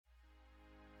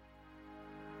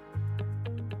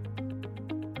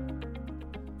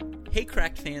Hey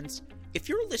Cracked fans, if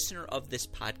you're a listener of this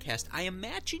podcast, I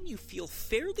imagine you feel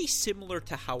fairly similar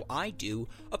to how I do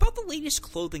about the latest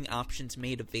clothing options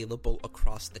made available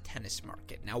across the tennis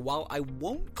market. Now, while I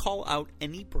won't call out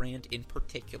any brand in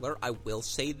particular, I will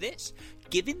say this.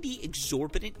 Given the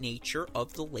exorbitant nature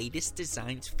of the latest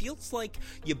designs, feels like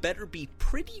you better be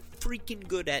pretty freaking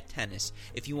good at tennis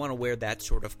if you want to wear that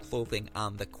sort of clothing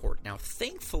on the court. Now,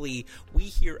 thankfully, we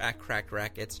here at Cracked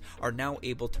Rackets are now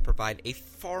able to provide a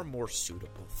far more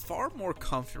suitable, far more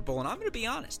comfortable, and I'm going to be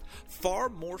honest, far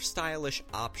more stylish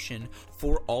option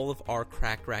for all of our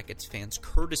Cracked Rackets fans,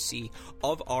 courtesy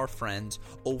of our friends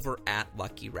over at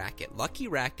Lucky Racket. Lucky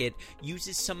Racket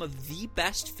uses some of the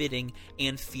best fitting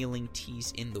and feeling tees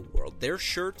in the world. Their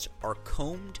shirts are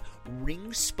combed,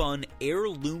 ring-spun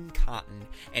heirloom cotton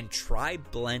and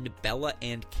tri-blend Bella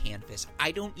and canvas.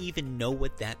 I don't even know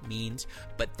what that means,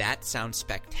 but that sounds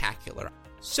spectacular.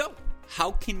 So,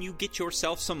 how can you get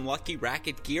yourself some Lucky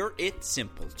Racket gear? It's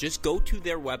simple. Just go to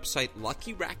their website,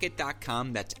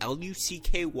 luckyracket.com. That's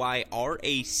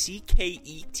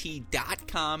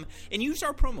LUCKYRACKET.com, and use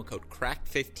our promo code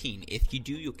CRACKED15. If you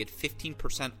do, you'll get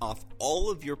 15% off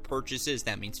all of your purchases.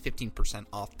 That means 15%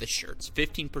 off the shirts,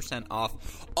 15%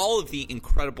 off all of the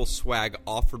incredible swag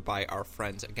offered by our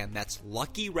friends. Again, that's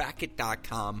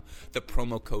luckyracket.com. The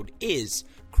promo code is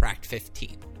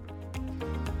CRACKED15.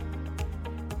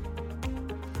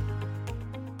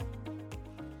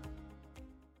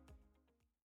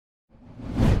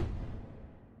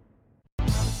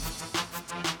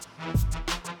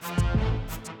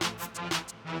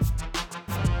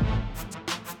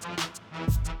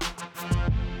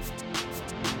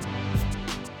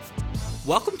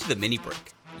 Welcome to the Mini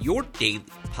Break, your daily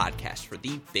podcast for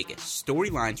the biggest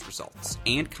storylines, results,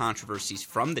 and controversies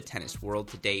from the tennis world.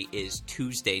 Today is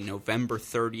Tuesday, November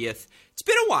 30th. It's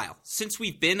been a while since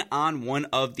we've been on one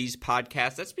of these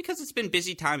podcasts. That's because it's been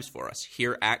busy times for us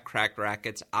here at Cracked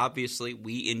Rackets. Obviously,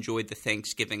 we enjoyed the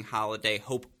Thanksgiving holiday.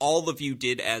 Hope all of you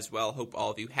did as well. Hope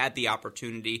all of you had the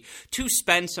opportunity to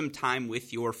spend some time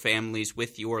with your families,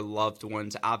 with your loved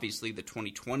ones. Obviously, the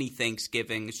 2020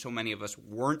 Thanksgiving, so many of us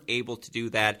weren't able to do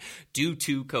that due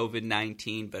to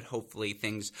COVID-19, but hopefully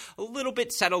things a little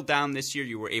bit settled down this year.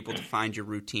 You were able to find your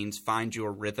routines, find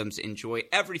your rhythms, enjoy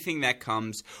everything that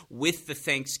comes with the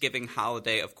Thanksgiving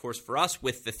holiday. Of course, for us,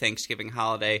 with the Thanksgiving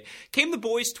holiday came the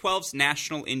boys 12's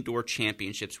National Indoor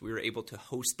Championships. We were able to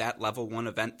host that Level 1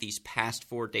 event these past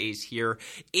 4 days here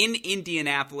in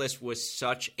Indianapolis. Was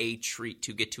such a treat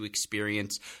to get to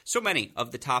experience so many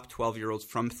of the top 12-year-olds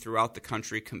from throughout the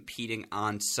country competing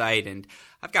on site, and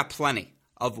I've got plenty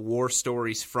of war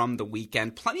stories from the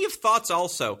weekend. Plenty of thoughts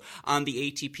also on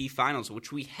the ATP Finals,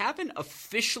 which we haven't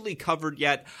officially covered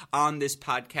yet on this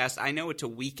podcast. I know it's a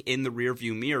week in the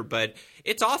rearview mirror, but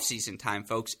it's off-season time,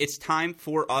 folks. It's time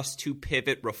for us to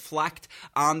pivot, reflect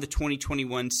on the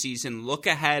 2021 season, look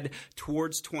ahead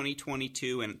towards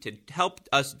 2022, and to help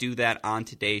us do that on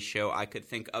today's show, I could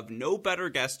think of no better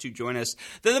guest to join us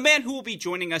than the man who will be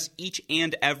joining us each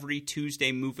and every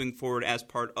Tuesday moving forward as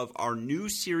part of our new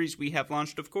series we have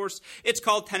launched. Of course, it's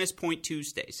called Tennis Point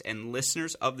Tuesdays, and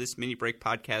listeners of this Mini Break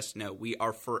podcast know we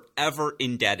are forever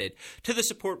indebted to the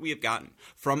support we have gotten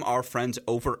from our friends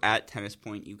over at Tennis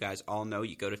Point. You guys all know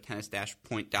you go to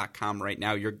tennis-point.com right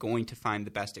now. You're going to find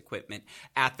the best equipment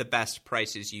at the best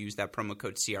prices. You use that promo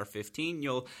code CR15.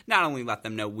 You'll not only let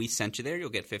them know we sent you there, you'll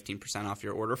get 15% off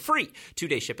your order, free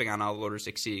 2-day shipping on all orders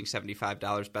exceeding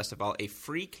 $75. Best of all, a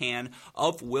free can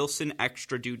of Wilson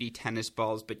Extra Duty tennis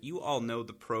balls. But you all know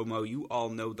the promo. You all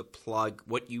know the plug.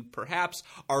 What you perhaps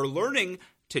are learning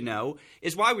to know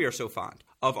is why we are so fond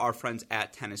of our friends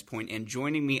at Tennis Point. And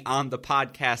joining me on the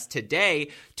podcast today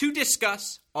to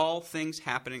discuss all things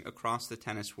happening across the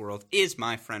tennis world is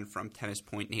my friend from Tennis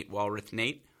Point, Nate Walrath.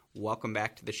 Nate, welcome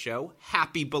back to the show.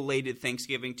 Happy belated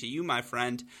Thanksgiving to you, my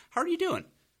friend. How are you doing?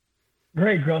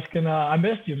 Great, Gruskin. I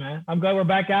missed you, man. I'm glad we're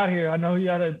back out here. I know you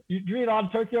eat a lot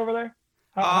of turkey over there?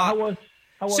 How was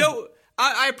it?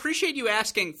 I appreciate you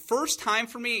asking. First time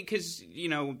for me because,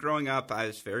 growing up, I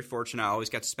was very fortunate. I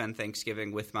always got to spend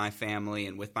Thanksgiving with my family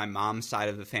and with my mom's side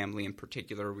of the family in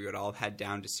particular. We would all head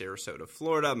down to Sarasota,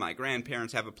 Florida. My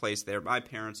grandparents have a place there. My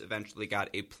parents eventually got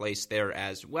a place there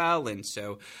as well. And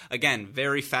so, again,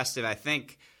 very festive. I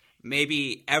think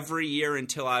maybe every year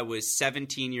until I was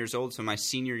 17 years old, so through my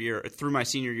senior year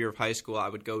of high school, I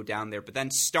would go down there. But then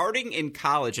starting in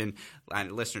college, and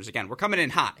listeners, again, we're coming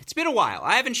in hot. It's been a while.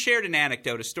 I haven't shared an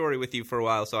anecdote, a story with you for a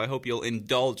while, so I hope you'll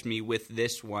indulge me with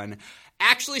this one.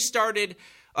 Actually started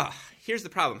Here's the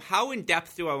problem. How in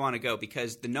depth do I want to go?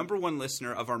 Because the number one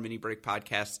listener of our mini break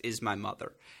podcast is my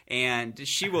mother, and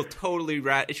she will totally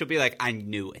she'll be like, I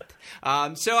knew it.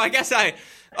 So I guess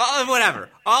whatever.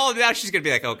 All of that, she's going to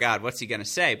be like, oh God, what's he going to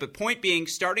say? But point being,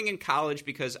 starting in college,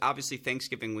 because obviously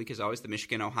Thanksgiving week is always the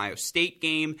Michigan-Ohio State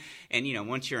game. And,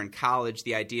 once you're in college,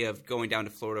 the idea of going down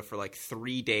to Florida for like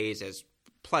 3 days, as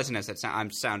pleasant as that sounds, I'm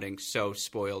sounding so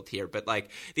spoiled here, but like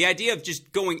the idea of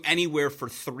just going anywhere for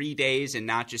 3 days and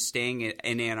not just staying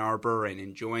in Ann Arbor and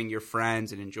enjoying your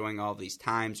friends and enjoying all these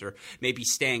times, or maybe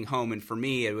staying home. And for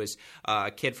me, it was a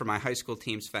kid from my high school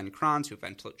team, Sven Kranz, who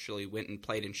eventually went and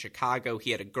played in Chicago. He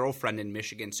had a girlfriend in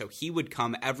Michigan, so he would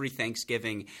come every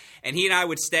Thanksgiving, and he and I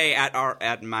would stay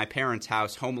at my parents'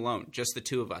 house home alone, just the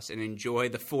two of us, and enjoy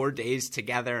the 4 days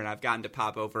together. And I've gotten to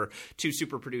pop over to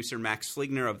super producer Max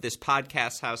Fligner of this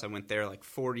podcast house. I went there like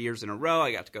 4 years in a row.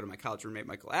 I got to go to my college roommate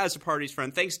Michael Azzaparty's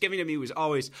friend. Thanksgiving to me was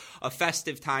always a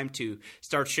festive time to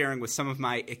start sharing with some of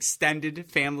my extended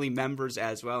family members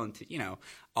as well, and to,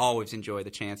 always enjoy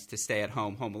the chance to stay at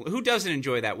home. Who doesn't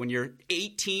enjoy that? When you're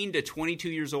 18 to 22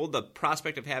 years old, the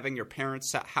prospect of having your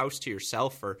parents' house to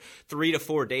yourself for 3 to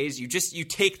 4 days, you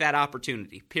take that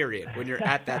opportunity, period, when you're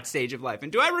at that stage of life.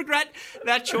 And do I regret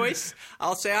that choice?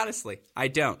 I'll say honestly, I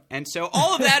don't. And so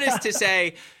all of that is to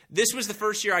say, this was the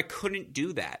first year I couldn't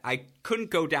do that. I couldn't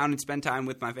go down and spend time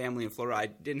with my family in Florida. I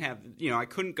didn't have, I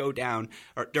couldn't go down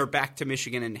or back to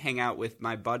Michigan and hang out with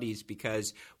my buddies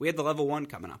because we had the level 1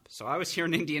 coming up. So I was here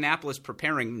in Indianapolis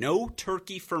preparing. No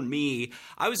turkey for me.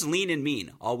 I was lean and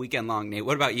mean all weekend long, Nate.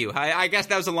 What about you? I guess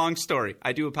that was a long story.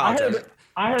 I do apologize.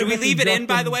 Do we leave it in,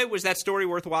 by the way? Was that story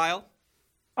worthwhile?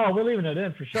 Oh, we're leaving it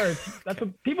in for sure. That's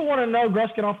what people want to know.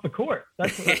 Gruskin off the court.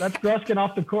 That's Gruskin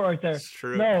off the court right there. It's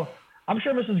true. No, I'm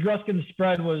sure Mrs. Gruskin's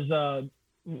spread was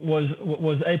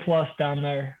A+ down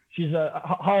there. She's a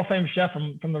Hall of Fame chef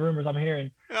from the rumors I'm hearing.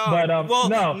 But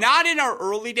no, not in our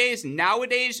early days.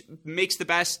 Nowadays, makes the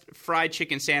best fried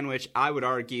chicken sandwich, I would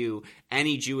argue,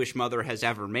 any Jewish mother has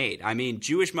ever made. I mean,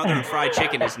 Jewish mother and fried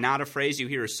chicken is not a phrase you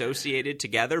hear associated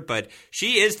together, but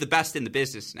she is the best in the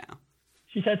business now.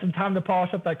 She's had some time to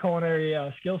polish up that culinary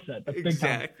skill set. That's big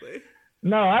time. Exactly.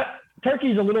 No,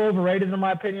 turkey's a little overrated in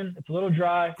my opinion. It's a little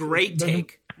dry. Great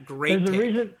take. There's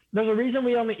a reason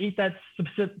we only eat that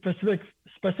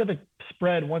specific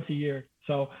spread once a year.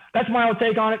 So that's my own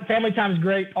take on it. Family time is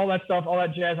great. All that stuff, all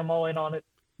that jazz. I'm all in on it.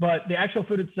 But the actual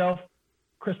food itself,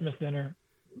 Christmas dinner,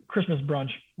 Christmas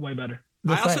brunch, way better.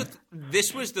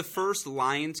 This was the first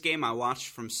Lions game I watched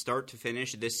from start to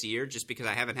finish this year, just because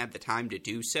I haven't had the time to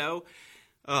do so.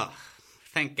 Ugh.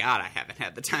 Thank God I haven't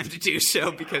had the time to do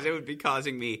so, because it would be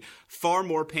causing me far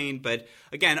more pain. But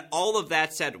again, all of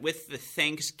that said, with the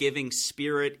Thanksgiving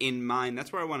spirit in mind,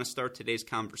 that's where I want to start today's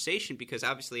conversation, because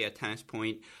obviously at Tennis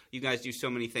Point, you guys do so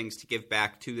many things to give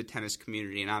back to the tennis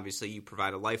community, and obviously you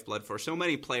provide a lifeblood for so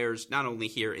many players, not only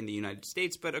here in the United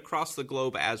States, but across the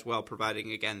globe as well,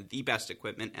 providing, again, the best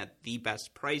equipment at the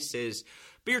best prices.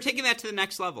 But you're taking that to the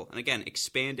next level, and again,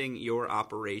 expanding your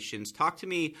operations. Talk to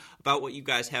me about what you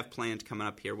guys have planned coming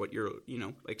up here, what you're,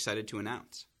 excited to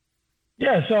announce.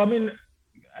 Yeah, so I mean,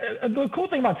 the cool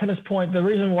thing about Tennis Point, the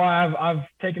reason why I've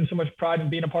taken so much pride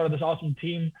in being a part of this awesome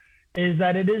team, is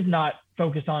that it is not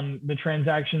focused on the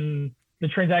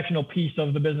transactional piece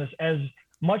of the business as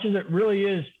much as it really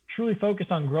is truly focused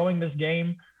on growing this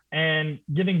game and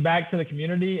giving back to the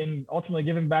community, and ultimately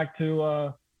giving back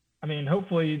to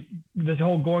hopefully this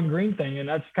whole going green thing. And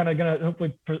that's kind of going to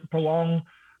hopefully prolong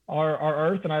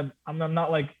our earth. And I'm not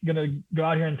like going to go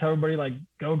out here and tell everybody like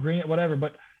go green, whatever,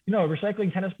 but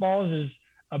recycling tennis balls is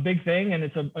a big thing. And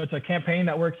it's a campaign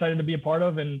that we're excited to be a part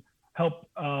of and help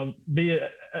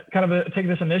take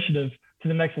this initiative to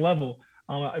the next level.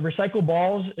 Recycle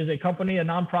Balls is a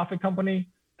nonprofit company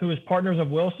who is partners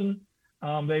of Wilson.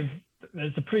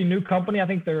 It's a pretty new company. I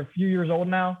think they're a few years old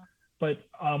now. But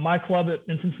my club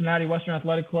in Cincinnati, Western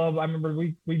Athletic Club, I remember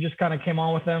we just kind of came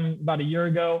on with them about a year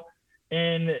ago,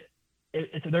 and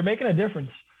they're making a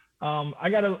difference.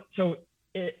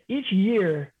 Each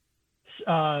year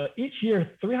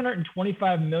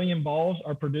 325 million balls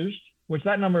are produced, which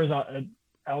that number is an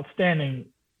outstanding,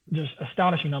 just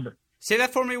astonishing number. Say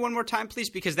that for me one more time, please,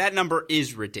 because that number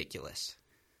is ridiculous.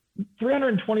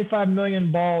 325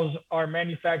 million balls are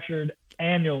manufactured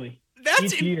annually.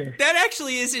 Each year. That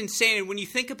actually is insane. And when you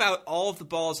think about all of the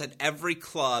balls at every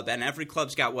club, and every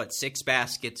club's got, 6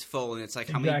 baskets full, and it's like,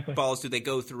 how many balls do they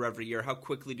go through every year? How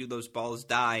quickly do those balls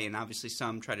die? And obviously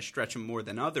some try to stretch them more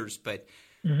than others, but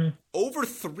over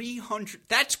 300,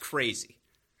 that's crazy.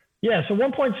 Yeah, so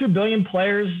 1.2 billion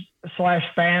players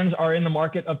 / fans are in the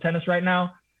market of tennis right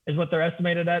now, is what they're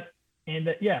estimated at. And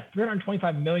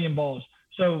 325 million balls.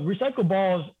 So Recycle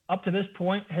Balls up to this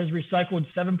point has recycled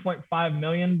 7.5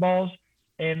 million balls,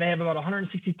 and they have about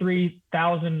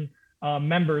 163,000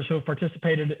 members who have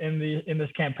participated in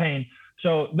this campaign.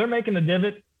 So they're making the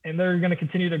divot, and they're going to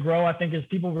continue to grow, I think, as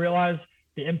people realize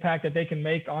the impact that they can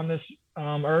make on this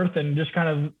earth, and just kind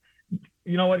of,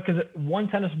 you know what, because one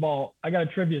tennis ball, I got a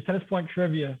tennis point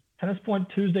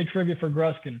Tuesday trivia for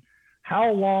Gruskin. How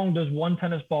long does one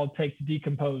tennis ball take to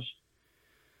decompose?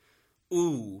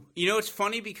 Ooh, it's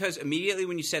funny because immediately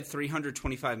when you said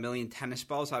 325 million tennis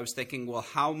balls, I was thinking, well,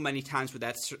 how many times would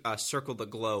that circle the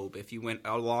globe if you went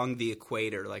along the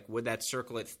equator? Like, would that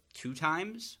circle it 2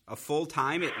 times? A full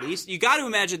time at least? You got to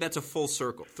imagine that's a full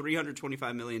circle.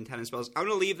 325 million tennis balls. I'm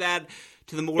going to leave that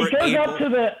to the more It goes up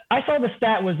to I saw the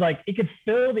stat was like it could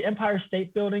fill the Empire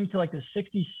State Building to like the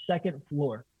 62nd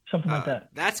floor. Something like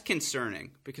that. That's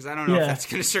concerning because I don't know if that's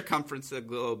going to circumference the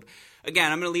globe. Again,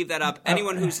 I'm going to leave that up.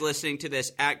 Anyone who's listening to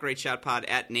this, at Great Shot Pod,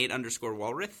 at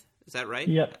Nate_Walrath. Is that right?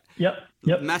 Yep.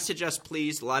 Message us,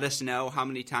 please. Let us know how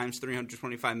many times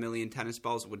 325 million tennis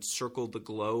balls would circle the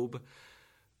globe.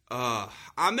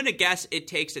 I'm going to guess it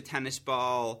takes a tennis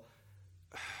ball.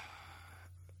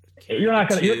 You're not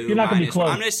going to be close.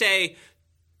 I'm going to say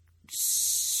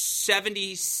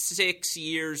 76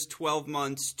 years, 12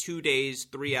 months, 2 days,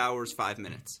 3 hours, 5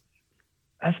 minutes.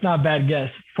 That's not a bad guess.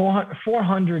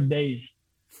 400 days.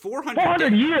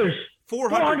 400 years.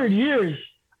 400 years.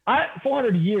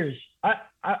 400 years.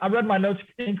 I read my notes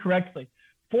incorrectly.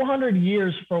 400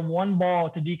 years for one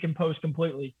ball to decompose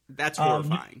completely. That's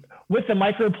horrifying. With the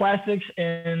microplastics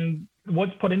and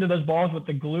what's put into those balls with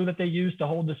the glue that they use to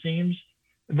hold the seams,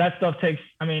 that stuff takes,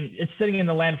 it's sitting in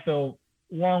the landfill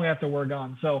long after we're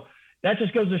gone. So that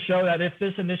just goes to show that if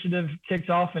this initiative kicks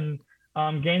off and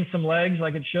gains some legs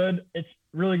like it should, it's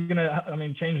really going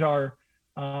to,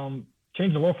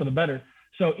 change the world for the better.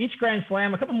 So each Grand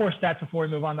Slam, a couple more stats before we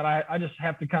move on that I just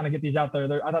have to kind of get these out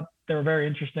there. I thought they were very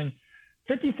interesting.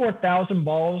 54,000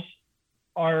 balls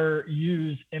are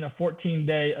used in a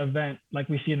 14-day event like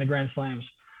we see in the Grand Slams.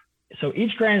 So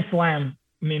each Grand Slam,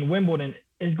 Wimbledon,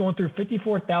 is going through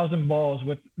 54,000 balls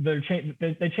with they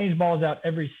change balls out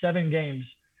every 7 games.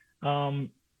 And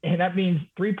that means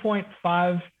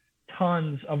 3.5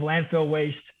 tons of landfill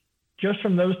waste just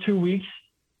from those 2 weeks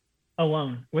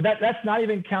alone. With that's not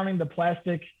even counting the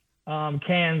plastic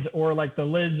cans or like the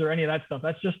lids or any of that stuff.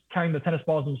 That's just counting the tennis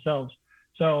balls themselves.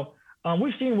 So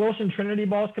we've seen Wilson Trinity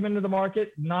balls come into the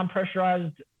market,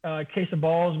 non-pressurized case of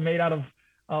balls made out of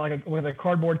with a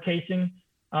cardboard casing,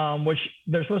 which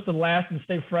they're supposed to last and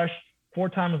stay fresh 4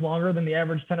 times longer than the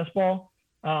average tennis ball.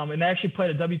 And they actually played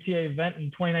a WTA event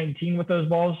in 2019 with those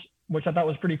balls, which I thought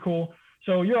was pretty cool.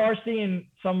 So you are seeing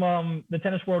some the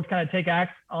tennis world kind of take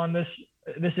act on this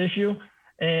issue.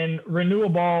 And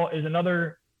Renewable is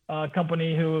another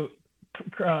company who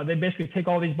they basically take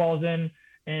all these balls in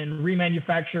and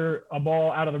remanufacture a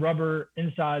ball out of the rubber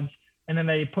insides, and then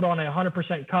they put on a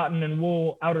 100% cotton and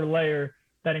wool outer layer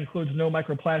that includes no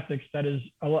microplastics. That is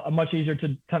a much easier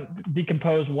to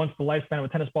decompose once the lifespan of a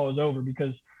tennis ball is over.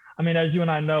 Because as you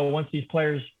and I know, once these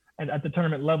players at the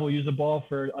tournament level use a ball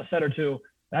for a set or two,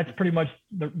 that's pretty much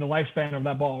the lifespan of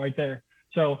that ball right there.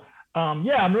 So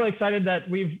I'm really excited that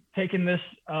we've taken this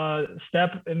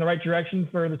step in the right direction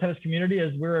for the tennis community,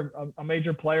 as we're a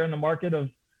major player in the market of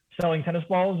selling tennis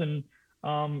balls. And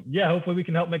hopefully we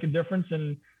can help make a difference.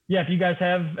 And if you guys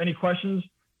have any questions,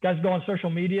 guys, go on social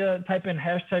media, type in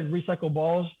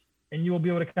 #recycleballs, and you will be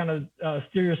able to kind of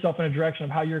steer yourself in a direction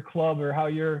of how your club or how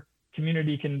your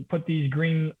community can put these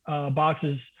green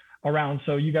boxes around,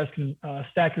 so you guys can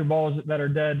stack your balls that are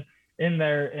dead in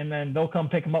there, and then they'll come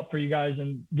pick them up for you guys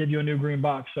and give you a new green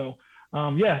box. So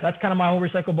that's kind of my whole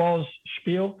Recycle Balls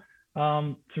spiel.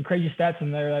 Some crazy stats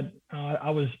in there that I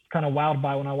was kind of wowed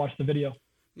by when I watched the video.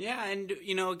 Yeah, and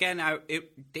again,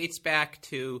 it dates back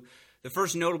to the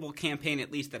first notable campaign,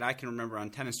 at least that I can remember on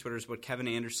tennis Twitter, is what Kevin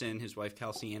Anderson, his wife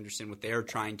Kelsey Anderson, what they're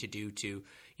trying to do to,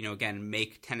 again,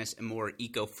 make tennis a more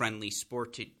eco-friendly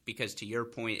sport. Because to your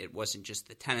point, it wasn't just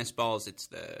the tennis balls; it's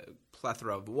the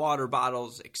plethora of water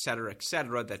bottles, et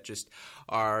cetera, that just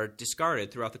are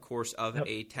discarded throughout the course of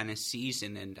a tennis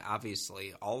season. And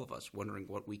obviously, all of us wondering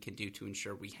what we can do to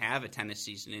ensure we have a tennis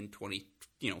season in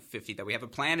 2050, that we have a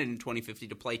planet in 2050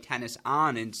 to play tennis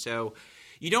on. And so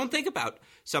you don't think about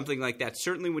something like that.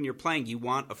 Certainly when you're playing, you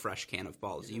want a fresh can of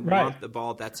balls. You want the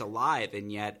ball that's alive,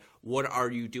 and yet what are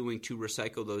you doing to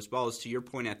recycle those balls? To your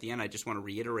point at the end, I just want to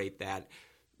reiterate that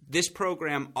this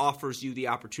program offers you the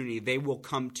opportunity. They will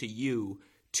come to you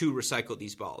to recycle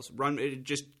these balls. Run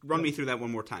me through that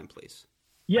one more time, please.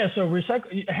 Yeah, so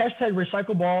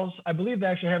 #recycleballs. I believe they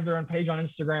actually have their own page on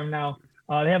Instagram now.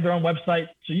 They have their own website,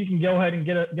 so you can go ahead and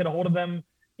get a hold of them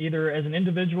either as an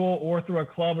individual or through a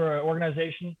club or an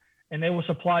organization, and they will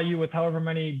supply you with however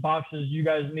many boxes you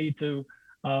guys need to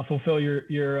fulfill your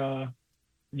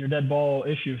dead ball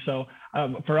issue. So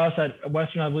for us at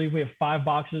Western, I believe we have 5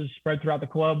 boxes spread throughout the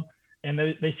club, and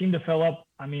they seem to fill up.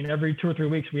 I mean, every 2 or 3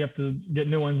 weeks we have to get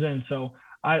new ones in. So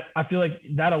I feel like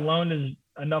that alone is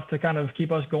enough to kind of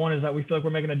keep us going, is that we feel like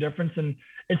we're making a difference. And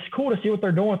it's cool to see what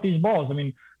they're doing with these balls. I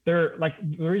mean, they're like,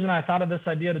 the reason I thought of this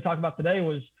idea to talk about today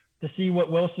was to see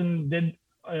what Wilson did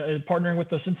partnering with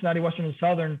the Cincinnati Western and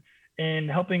Southern and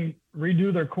helping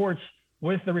redo their courts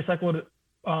with the recycled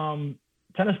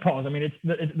tennis balls. I mean,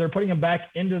 they're putting them back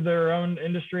into their own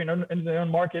industry and into their own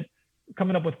market,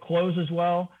 coming up with clothes as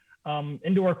well.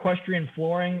 Indoor equestrian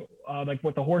flooring, like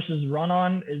what the horses run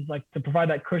on, is like to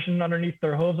provide that cushion underneath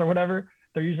their hooves or whatever.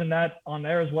 They're using that on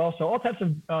there as well. So all types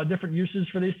of different uses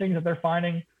for these things that they're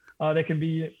finding, they can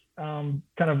be kind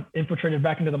of infiltrated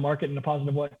back into the market in a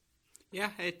positive way. Yeah,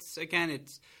 it's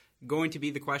going to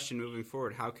be the question moving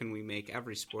forward. How can we make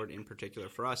every sport, in particular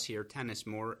for us here, tennis,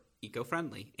 more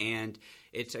eco-friendly? And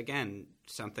it's, again,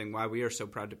 something why we are so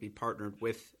proud to be partnered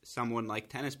with someone like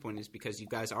Tennis Point, is because you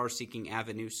guys are seeking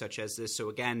avenues such as this. So,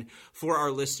 again, for our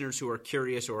listeners who are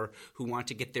curious or who want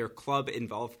to get their club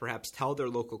involved, perhaps tell their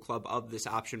local club of this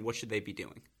option. What should they be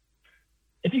doing?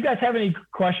 If you guys have any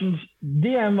questions,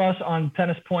 DM us on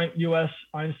Tennis Point US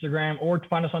on Instagram, or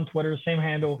find us on Twitter, same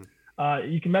handle.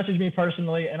 You can message me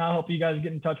personally, and I'll help you guys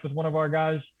get in touch with one of our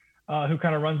guys who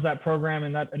kind of runs that program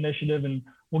and that initiative, and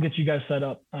we'll get you guys set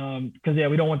up. Because,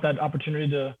 we don't want that opportunity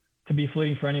to be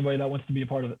fleeting for anybody that wants to be a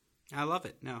part of it. I love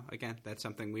it. No, again, that's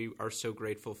something we are so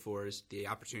grateful for, is the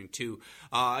opportunity to,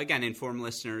 again, inform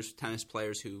listeners, tennis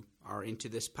players who are into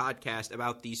this podcast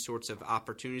about these sorts of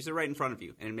opportunities. They're right in front of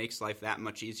you, and it makes life that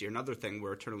much easier. Another thing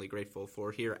we're eternally grateful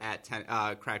for here at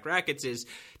Cracked Racquets is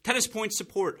Tennis Point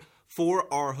support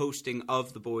for our hosting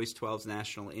of the Boys 12's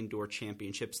National Indoor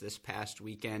Championships this past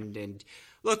weekend. And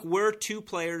look, we're two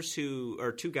guys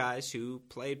who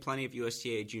played plenty of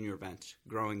USTA junior events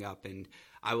growing up, and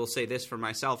I will say this for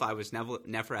myself, I was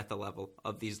never at the level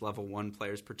of these level 1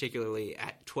 players, particularly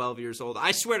at 12 years old.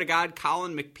 I swear to God,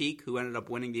 Colin McPeak, who ended up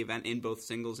winning the event in both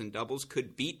singles and doubles,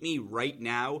 could beat me right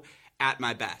now at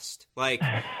my best. Like,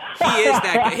 he is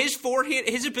that good. His forehand,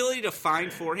 his ability to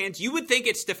find forehands, you would think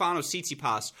it's Stefano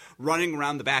Tsitsipas running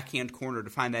around the backhand corner to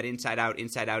find that inside out,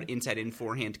 inside in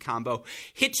forehand combo.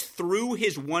 Hits through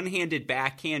his one-handed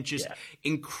backhand just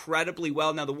incredibly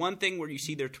well. Now, the one thing where you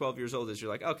see they're 12 years old is you're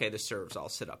like, okay, the serves all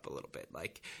sit up a little bit.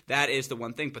 Like, that is the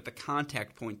one thing. But the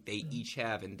contact point they each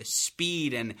have, and the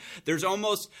speed, and there's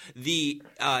almost the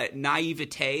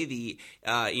naivete, the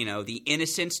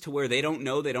innocence, to where they don't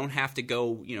know they don't have to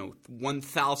go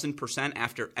 1,000%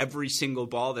 after every single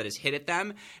ball that is hit at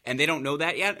them, and they don't know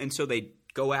that yet, and so they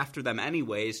go after them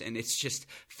anyways, and it's just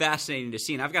fascinating to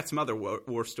see. And I've got some other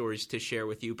war stories to share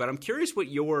with you, but I'm curious what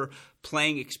your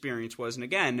playing experience was, and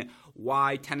again,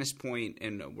 why Tennis Point,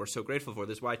 and we're so grateful for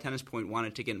this, why Tennis Point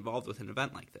wanted to get involved with an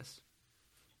event like this.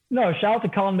 No, shout out to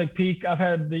Colin McPeak. I've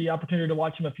had the opportunity to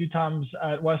watch him a few times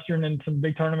at Western in some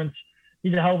big tournaments.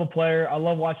 He's a hell of a player. I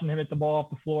love watching him hit the ball off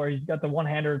the floor. He's got the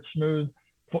one-hander, smooth,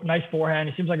 nice forehand.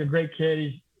 He seems like a great kid.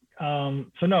 He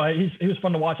was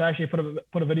fun to watch. I actually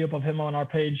put a video up of him on our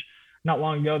page not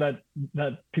long ago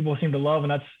that people seem to love,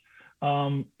 and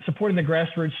that's supporting the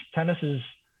grassroots tennis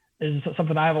is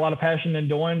something I have a lot of passion in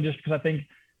doing, just because I think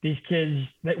these kids,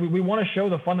 that we want to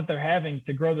show the fun that they're having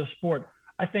to grow the sport.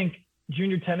 I think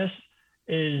junior tennis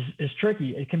is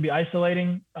tricky. It can be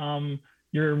isolating.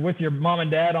 You're with your mom and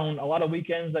dad on a lot of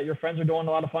weekends that your friends are doing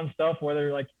a lot of fun stuff, where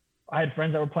they're like, I had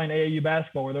friends that were playing AAU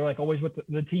basketball where they're like always with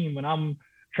the team, and I'm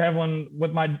traveling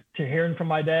with hearing from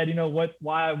my dad,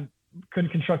 why I couldn't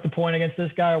construct a point against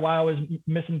this guy, or why I was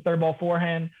missing third ball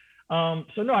forehand. I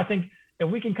think if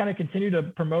we can kind of continue to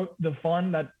promote the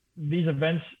fun that these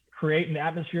events create and the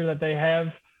atmosphere that they have,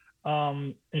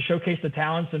 and showcase the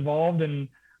talents involved, and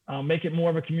make it more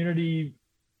of a community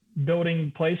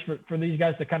building place for these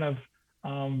guys to kind of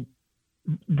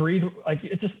breathe. Like,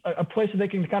 it's just a place that they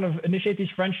can kind of initiate these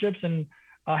friendships and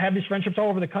have these friendships all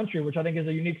over the country, which I think is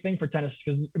a unique thing for tennis,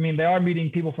 because they are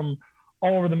meeting people from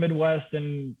all over the Midwest,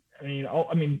 and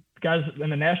guys in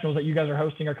the nationals that you guys are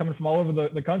hosting are coming from all over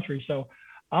the country. So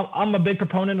I'm a big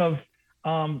proponent of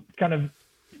kind of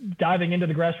diving into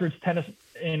the grassroots tennis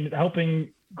and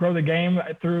helping grow the game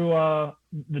through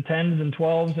the 10s and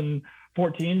 12s and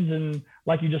 14s. And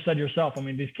like you just said yourself,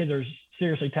 these kids are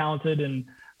seriously talented, and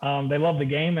they love the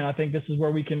game. And I think this is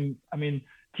where we can,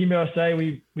 Team USA,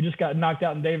 we just got knocked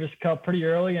out in Davis Cup pretty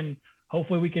early, and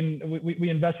hopefully we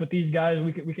invest with these guys.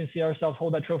 We can see ourselves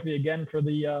hold that trophy again for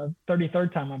the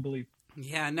 33rd time, I believe.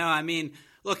 Yeah, no, I mean,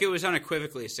 look, it was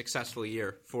unequivocally a successful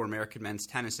year for American men's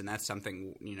tennis, and that's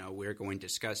something, we're going to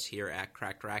discuss here at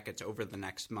Cracked Racquets over the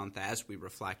next month as we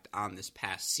reflect on this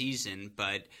past season.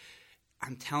 But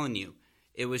I'm telling you,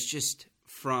 it was just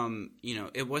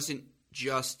it wasn't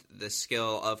just the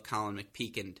skill of Colin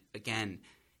McPeak, and again,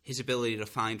 his ability to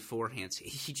find forehands.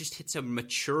 He just hits a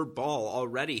mature ball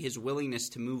already. His willingness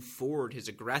to move forward, his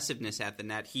aggressiveness at the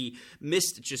net. He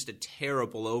missed just a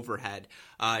terrible overhead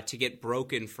to get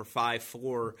broken for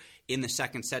 5-4 in the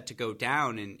second set to go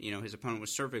down. And, his opponent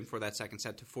was serving for that second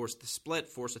set to force the split,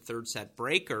 force a third set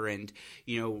breaker. And,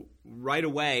 right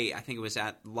away, I think it was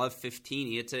at love 15,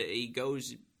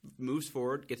 he moves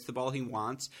forward, gets the ball he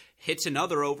wants, hits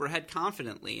another overhead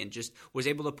confidently, and just was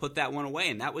able to put that one away.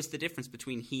 And that was the difference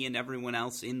between he and everyone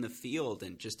else in the field.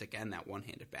 And just, again, that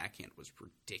one-handed backhand was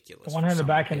ridiculous. One-handed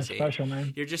backhand is special,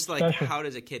 man. You're just like, how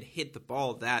does a kid hit the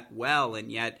ball that well?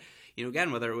 And yet,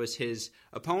 again, whether it was his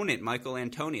opponent, Michael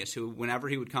Antonius, who whenever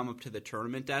he would come up to the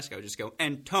tournament desk, I would just go,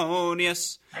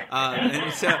 Antonius.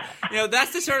 And so,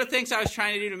 that's the sort of things I was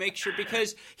trying to do to make sure,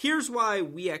 because here's why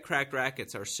we at Cracked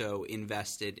Racquets are so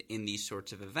invested in these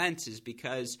sorts of events, is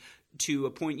because, to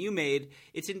a point you made,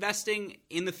 it's investing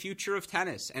in the future of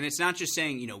tennis. And it's not just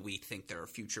saying, we think there are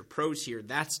future pros here.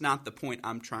 That's not the point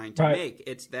I'm trying to make.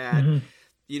 It's that,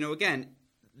 again,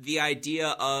 the idea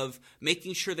of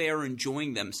making sure they are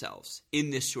enjoying themselves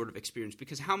in this sort of experience.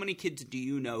 Because how many kids do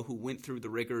you know who went through the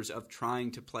rigors of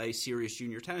trying to play serious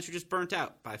junior tennis who just burnt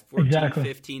out by 14,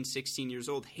 15, 16 years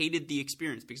old, hated the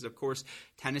experience? Because, of course,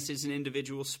 tennis is an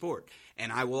individual sport.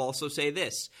 And I will also say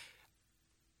this,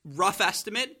 rough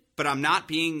estimate, but I'm not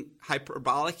being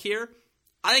hyperbolic here,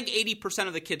 I think 80%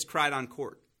 of the kids cried on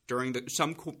court during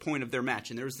some point of their match.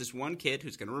 And there was this one kid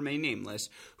who's going to remain nameless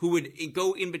who would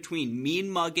go in between mean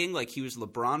mugging like he was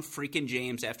LeBron freaking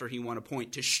James after he won a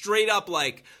point to straight up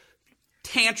like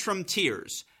tantrum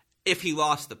tears if he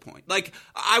lost the point. Like,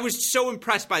 I was so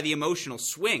impressed by the emotional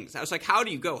swings. I was like, how do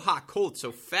you go hot, cold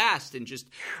so fast? And just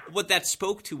what that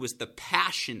spoke to was the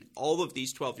passion all of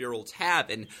these 12-year-olds have.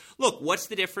 And look, what's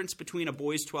the difference between a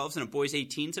boys 12s and a boys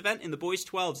 18s event? In the boys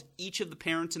 12s, each of the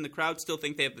parents in the crowd still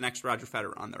think they have the next Roger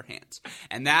Federer on their hands.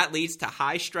 And that leads to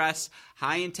high stress,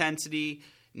 high intensity,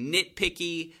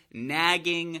 nitpicky,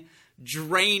 nagging,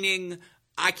 draining.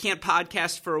 I can't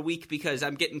podcast for a week because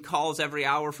I'm getting calls every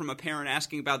hour from a parent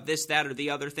asking about this, that, or the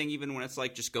other thing, even when it's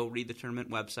like, just go read the tournament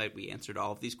website. We answered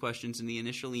all of these questions in the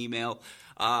initial email.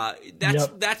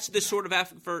 That's the sort of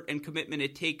effort and commitment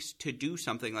it takes to do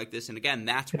something like this. And again,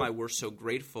 that's why we're so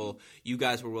grateful you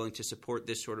guys were willing to support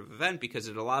this sort of event, because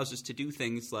it allows us to do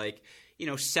things like,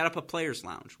 set up a players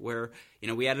lounge where,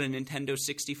 we had a Nintendo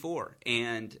 64.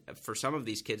 And for some of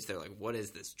these kids, they're like, what is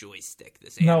this joystick?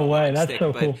 No way. That's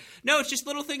so cool. No, it's just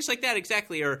little things like that.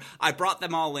 Exactly. Or I brought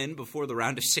them all in before the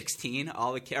round of 16,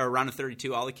 or round of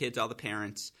 32, all the kids, all the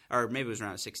parents, or maybe it was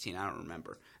round of 16. I don't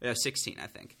remember. 16, I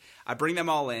think. I bring them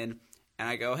all in and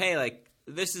I go, hey, like,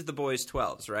 this is the boys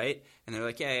 12s, right? And they're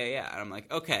like, yeah. And I'm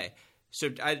like, okay. So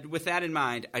with that in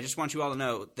mind, I just want you all to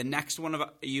know the next one of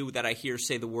you that I hear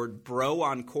say the word bro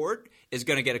on court is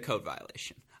going to get a code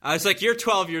violation. I was like, you're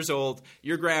 12 years old,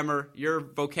 your grammar, your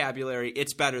vocabulary,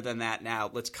 it's better than that now.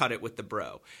 Let's cut it with the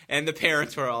bro. And the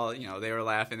parents were all, they were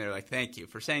laughing. They were like, thank you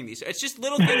for saying these. So it's just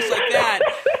little things like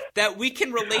that we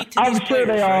can relate to these players. I'm sure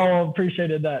they all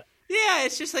appreciated that. Yeah,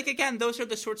 it's just like, again, those are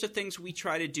the sorts of things we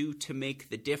try to do to make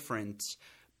the difference.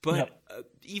 But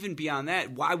even beyond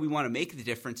that, why we want to make the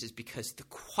difference is because the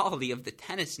quality of the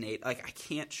tennis, Nate, like, I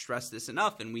can't stress this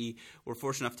enough. And we were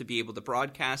fortunate enough to be able to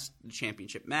broadcast the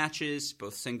championship matches,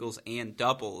 both singles and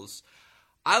doubles.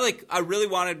 I really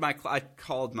wanted I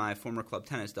called my former club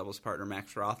tennis doubles partner,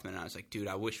 Max Rothman, and I was like, dude,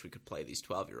 I wish we could play these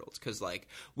 12-year-olds. Because, like,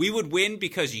 we would win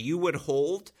because you would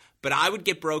hold, but I would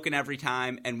get broken every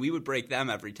time, and we would break them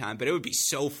every time. But it would be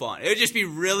so fun. It would just be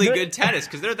really good tennis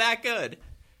because they're that good.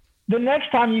 The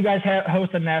next time you guys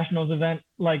host a nationals event,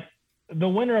 like, the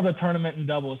winner of the tournament in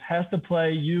doubles has to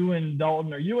play you and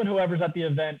Dalton or you and whoever's at the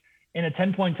event in a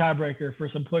 10-point tiebreaker for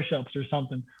some push-ups or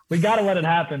something. We got to let it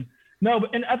happen. No,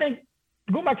 and I think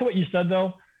going back to what you said,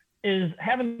 though, is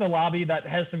having the lobby that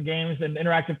has some games and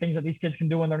interactive things that these kids can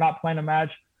do when they're not playing a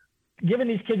match, giving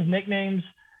these kids nicknames,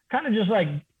 kind of just like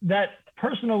that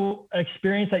personal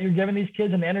experience that you're giving these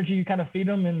kids and the energy you kind of feed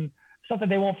them and stuff that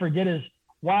they won't forget is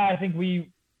why I think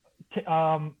we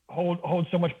hold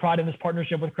so much pride in this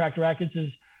partnership with Cracked Racquets. Is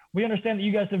we understand that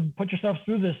you guys have put yourselves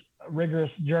through this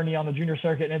rigorous journey on the junior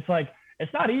circuit, and it's like,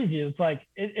 it's not easy. It's like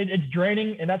it's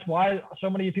draining, and that's why so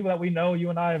many people that we know, you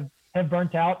and I have have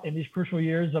burnt out in these crucial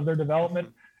years of their development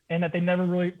and that they never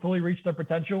really fully reached their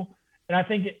potential. And I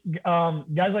think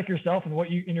guys like yourself and what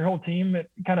you and your whole team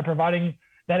kind of providing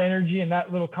that energy and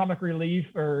that little comic relief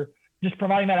or just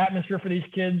providing that atmosphere for these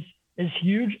kids is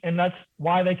huge. And that's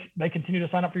why they continue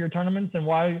to sign up for your tournaments and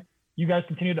why you guys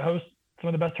continue to host some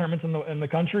of the best tournaments in the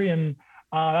country. And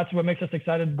that's what makes us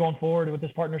excited going forward with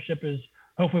this partnership is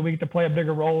hopefully we get to play a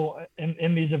bigger role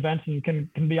in these events and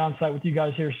can be on site with you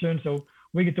guys here soon. So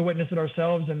we get to witness it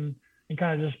ourselves and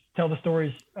kind of just tell the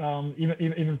stories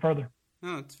even further.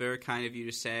 No, it's very kind of you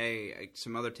to say.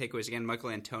 Some other takeaways. Again,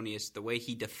 Michael Antonius, the way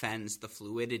he defends the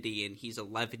fluidity, and he's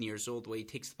 11 years old, the way he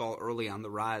takes the ball early on the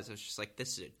rise, I was just like,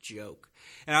 this is a joke.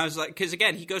 And I was like, because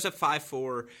again, he goes up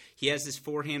 5-4. He has this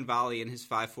forehand volley in his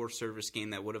 5-4 service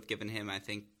game that would have given him, I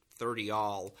think, 30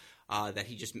 all. That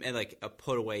he just like a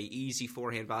put away easy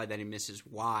forehand volley that he misses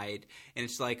wide. And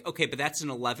it's like, okay, but that's an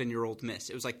 11-year-old miss.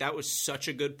 It was like, that was such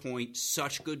a good point,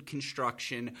 such good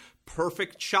construction,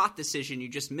 perfect shot decision. You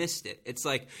just missed it. It's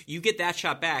like, you get that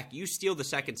shot back, you steal the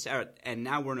second set, and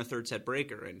now we're in a third set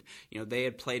breaker. And, they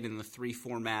had played in the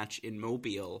 3-4 match in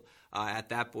Mobile at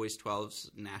that boys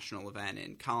 12's national event,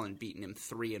 and Colin beating him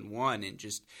 3-1. And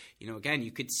just, again,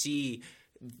 you could see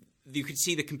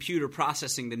the computer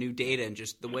processing the new data and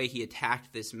just the way he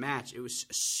attacked this match. It was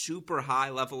a super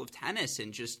high level of tennis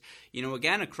and just,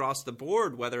 again, across the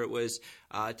board, whether it was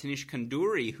Tanish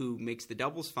Kanduri who makes the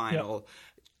doubles final,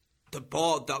 the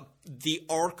ball, the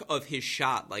arc of his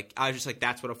shot, like I was just like,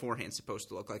 that's what a forehand's supposed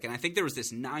to look like. And I think there was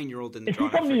this 9-year-old in the draw.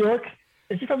 Is he from New York?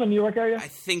 Is he from the New York area? I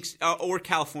think or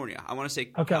California. I want to say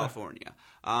California.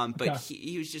 But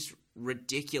he was just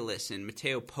ridiculous. And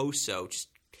Matteo Poso just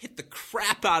hit the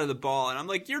crap out of the ball, and I'm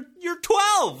like, you're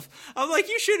 12. I'm like,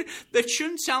 that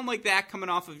shouldn't sound like that coming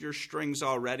off of your strings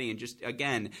already. And just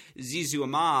again, Zizou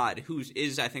Ahmad, who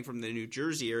is I think from the New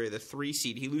Jersey area, the 3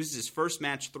 seed, he loses his first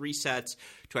match 3 sets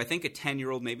to I think a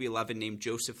 10-year-old, maybe 11, named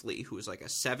Joseph Lee, who was like a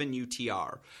 7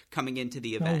 UTR coming into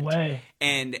the event. No way.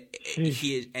 And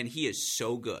he is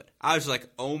so good. I was like,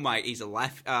 oh my, he's a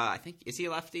left. I think is he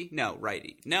a lefty? No,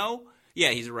 righty. No,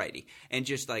 yeah, he's a righty. And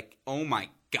just like, oh my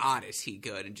God, is he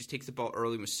good? And just takes the ball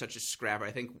early and was such a scrapper.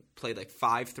 I think played like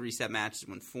 5 3-set matches,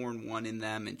 won 4-1 in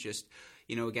them. And just,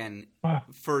 again,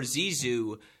 for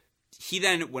Zizou, he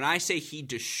then, when I say he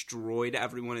destroyed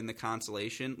everyone in the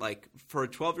consolation, like for a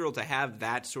 12-year-old to have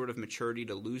that sort of maturity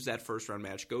to lose that first round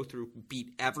match, go through,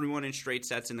 beat everyone in straight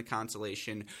sets in the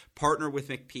consolation, partner with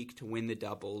McPeak to win the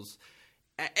doubles.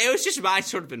 It was just my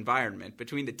sort of environment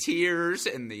between the tears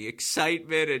and the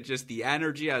excitement and just the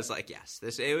energy. I was like, yes,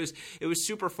 it was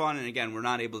super fun. And again, we're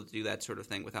not able to do that sort of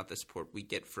thing without the support we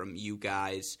get from you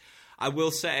guys. I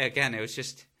will say again, it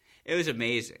was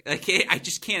amazing. Like I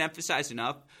just can't emphasize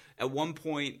enough. At one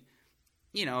point,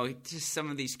 just some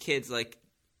of these kids, like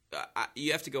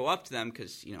you have to go up to them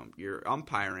because you're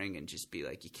umpiring and just be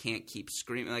like, you can't keep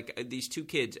screaming. Like these 2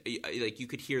 kids, like you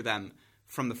could hear them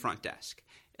from the front desk.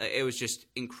 It was just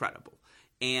incredible.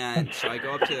 And so I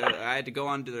had to go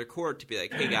onto their court to be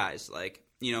like, hey guys, like,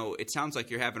 it sounds like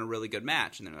you're having a really good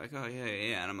match. And they're like, oh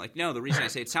yeah. And I'm like, no, the reason I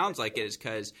say it sounds like it is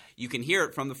because you can hear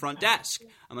it from the front desk.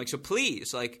 I'm like, so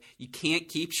please, like, you can't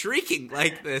keep shrieking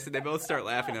like this. And they both start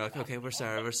laughing. They're like, okay, we're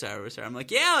sorry. I'm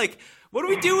like, yeah, like, what are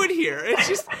we doing here?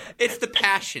 It's the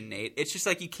passion, Nate. It's just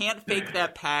like you can't fake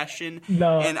that passion.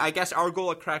 No. And I guess our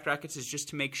goal at Cracked Rackets is just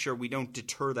to make sure we don't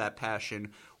deter that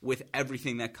passion with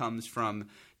everything that comes from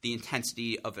the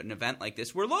intensity of an event like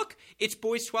this. Where, look, it's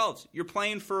boys 12s. You're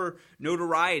playing for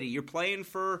notoriety. You're playing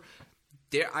for,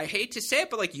 I hate to say it,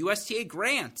 but like USTA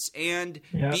grants and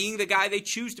being the guy they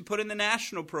choose to put in the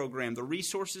national program, the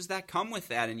resources that come with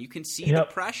that. And you can see the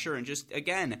pressure and just,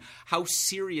 again, how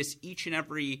serious each and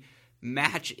every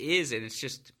match is. And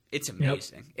it's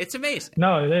amazing. It's amazing.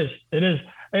 No, it is. It is.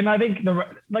 And I think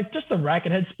just the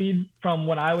racket head speed from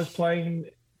when I was playing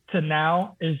to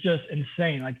now is just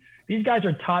insane. Like these guys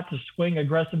are taught to swing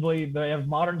aggressively. They have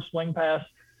modern swing pass.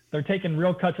 They're taking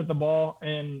real cuts at the ball.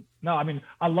 And no, I mean,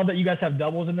 I love that you guys have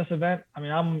doubles in this event. I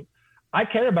mean, I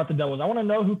care about the doubles. I want to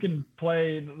know who can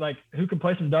play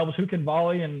some doubles, who can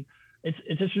volley. And it's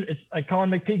like Colin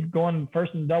McPeak going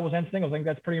first in doubles and singles. I think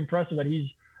that's pretty impressive that he's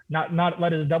not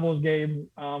let his doubles game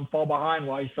fall behind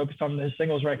while he's focused on his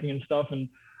singles ranking and stuff. And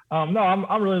no,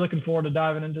 I'm really looking forward to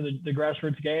diving into the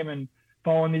grassroots game and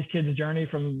following these kids' journey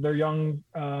from their young,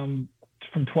 from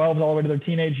 12s all the way to their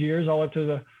teenage years, all up to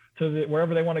the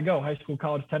wherever they want to go, high school,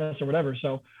 college, tennis, or whatever.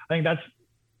 So I think that's,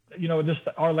 just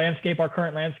our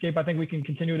current landscape. I think we can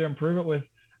continue to improve it with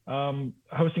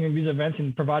hosting these events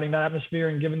and providing that atmosphere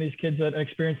and giving these kids an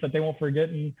experience that they won't forget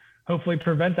and hopefully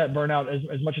prevent that burnout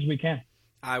as much as we can.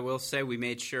 I will say we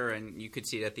made sure, and you could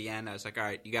see it at the end. I was like, all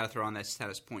right, you got to throw on that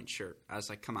Tennis Point shirt. I was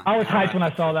like, come on. I was hyped when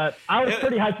I saw that. I was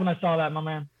pretty hyped when I saw that, my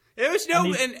man. It was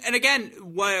and again,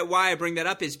 why I bring that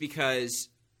up is because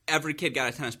every kid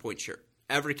got a Tennis Point shirt.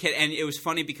 Every kid, and it was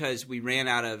funny because we ran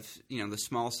out of, the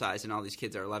small size, and all these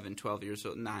kids are 11, 12 years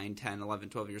old, 9, 10, 11,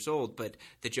 12 years old, but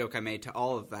the joke I made to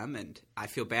all of them, and I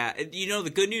feel bad.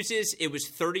 The good news is it was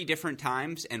 30 different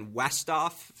times, and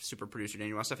Westoff, super producer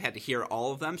Daniel Westoff, had to hear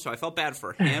all of them, so I felt bad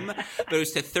for him, but it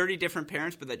was to 30 different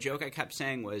parents, but the joke I kept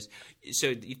saying was,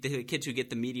 so the kids who get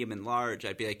the medium and large,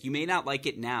 I'd be like, you may not like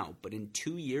it now, but in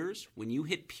 2 years, when you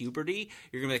hit puberty,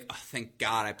 you're going to be like, oh, thank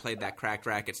God I played that Cracked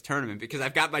Rackets tournament, because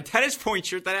I've got my Tennis Point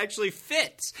shirt that actually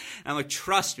fits. And I'm like,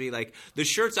 trust me, like the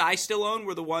shirts I still own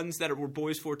were the ones that were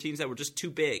boys 14s that were just too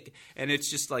big, and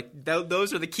it's just like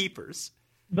those are the keepers.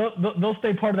 They'll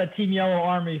stay part of that Team Yellow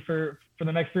army for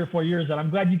the next 3 or 4 years. And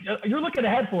I'm glad you're looking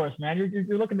ahead for us, man.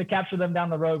 You're looking to capture them down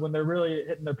the road when they're really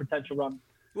hitting their potential run.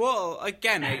 Well,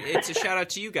 again, it's a shout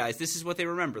out to you guys. This is what they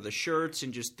remember, the shirts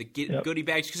and just the goodie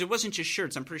bags, because it wasn't just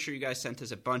shirts. I'm pretty sure you guys sent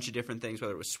us a bunch of different things,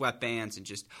 whether it was sweatbands and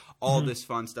just all this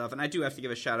fun stuff. And I do have to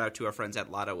give a shout out to our friends at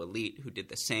Lotto Elite who did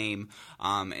the same.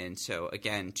 And so,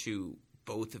 again, to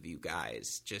both of you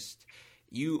guys, just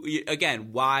you again,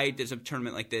 why does a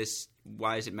tournament like this,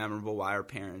 why is it memorable? Why are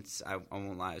parents, I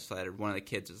won't lie, I was flattered. One of the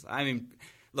kids was,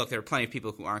 look, there are plenty of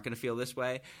people who aren't going to feel this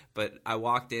way, but I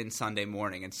walked in Sunday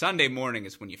morning, and Sunday morning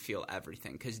is when you feel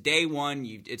everything. Because day one,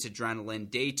 it's adrenaline.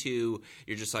 Day two,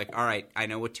 you're just like, all right, I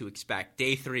know what to expect.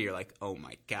 Day three, you're like, oh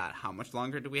my God, how much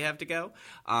longer do we have to go?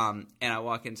 And I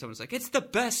walk in, someone's like, it's the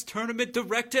best tournament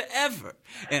director ever.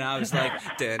 And I was like,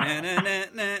 and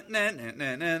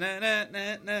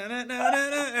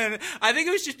I think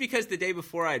it was just because the day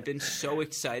before I had been so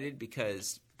excited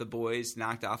because the boys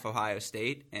knocked off Ohio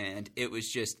State, and it was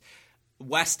just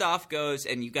Westoff goes,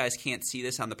 and you guys can't see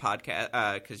this on the podcast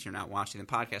because you're not watching the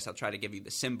podcast. I'll try to give you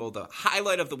the symbol, the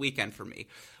highlight of the weekend for me.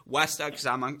 Westoff, because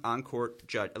I'm on court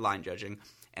line judging,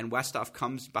 and Westoff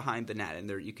comes behind the net, and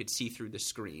there you could see through the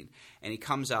screen, and he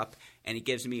comes up and he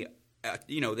gives me,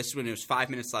 this is when it was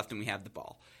 5 minutes left and we have the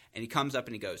ball, and he comes up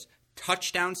and he goes,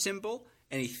 touchdown symbol,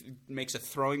 and he makes a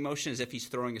throwing motion as if he's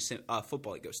throwing a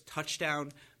football. He goes,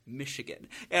 touchdown, Michigan.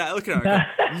 And I look at him and I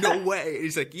go, no way. And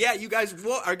he's like, yeah, you guys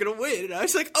are going to win. And I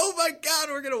was like, oh my God,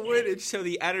 we're going to win. And so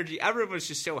the energy, everyone was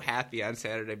just so happy on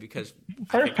Saturday because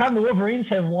first time the Wolverines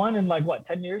have won in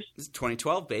 10 years? This is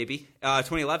 2012, baby.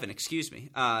 2011, excuse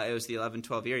me. It was the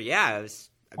 11-12 year. Yeah, it was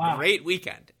a great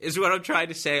weekend is what I'm trying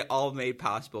to say, all made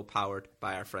possible, powered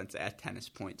by our friends at Tennis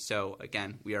Point. So,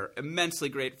 again, we are immensely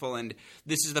grateful, and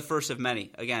this is the first of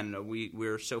many. Again,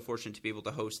 we're so fortunate to be able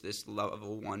to host this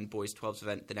Level 1 Boys 12's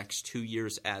event the next 2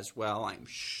 years as well. I'm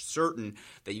certain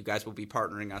that you guys will be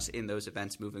partnering us in those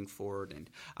events moving forward, and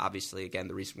obviously, again,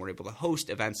 the reason we're able to host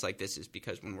events like this is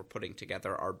because when we're putting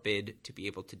together our bid to be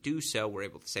able to do so, we're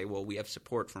able to say, well, we have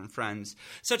support from friends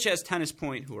such as Tennis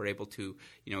Point who are able to,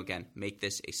 again, make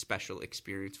this a special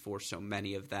experience for so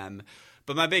many of them.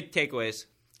 But my big takeaway is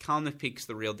Colin McPeak's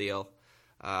the real deal.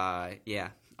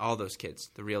 All those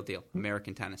kids, the real deal.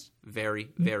 American tennis, very,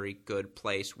 very good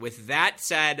place. With that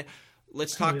said,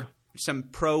 let's talk some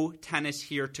pro tennis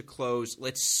here to close.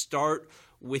 Let's start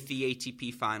with the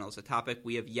ATP finals, a topic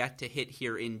we have yet to hit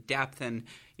here in depth. And,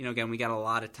 again, we got a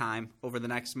lot of time over the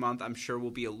next month. I'm sure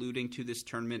we'll be alluding to this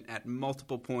tournament at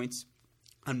multiple points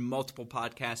on multiple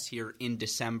podcasts here in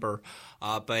December.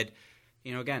 But,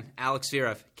 again, Alex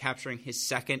Zverev capturing his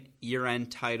second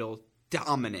year-end title,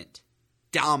 dominant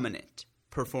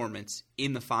performance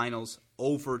in the finals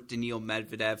over Daniil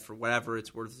Medvedev. For whatever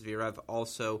it's worth, Zverev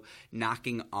also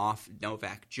knocking off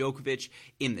Novak Djokovic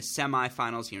in the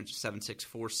semifinals. He earns a 7-6,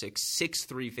 4-6,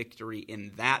 6-3 victory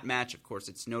in that match. Of course,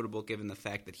 it's notable given the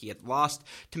fact that he had lost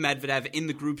to Medvedev in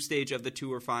the group stage of the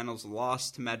Tour Finals,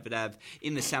 lost to Medvedev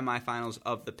in the semifinals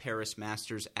of the Paris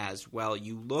Masters as well.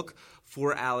 You look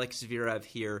for Alex Zverev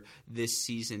here this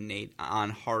season, Nate, on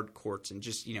hard courts. And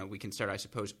just, we can start, I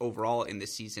suppose, overall in the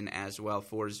season as well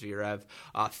for Zverev.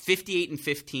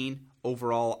 58-15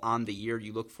 overall on the year.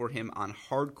 You look for him on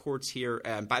hard courts here.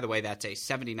 And by the way, that's a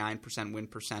 79% win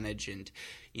percentage. And,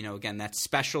 again, that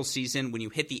special season, when you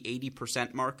hit the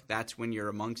 80% mark, that's when you're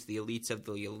amongst the elites of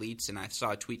the elites. And I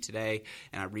saw a tweet today,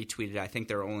 and I retweeted, I think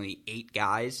there are only 8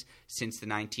 guys since the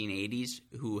 1980s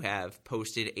who have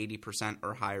posted 80%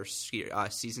 or higher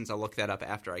seasons. I'll look that up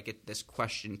after I get this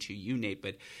question to you, Nate.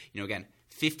 But, again,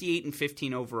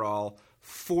 58-15 overall,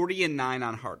 40-9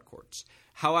 on hard courts.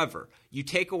 However, you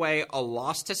take away a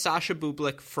loss to Sasha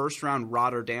Bublik, first round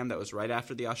Rotterdam, that was right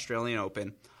after the Australian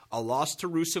Open, a loss to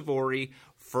Rusevori,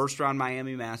 first-round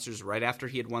Miami Masters right after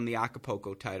he had won the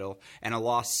Acapulco title, and a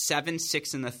loss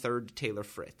 7-6 in the third to Taylor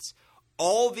Fritz.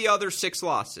 All the other 6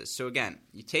 losses, so again,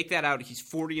 you take that out, he's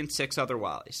 40-6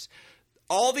 otherwise.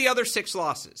 All the other 6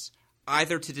 losses,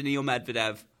 either to Daniil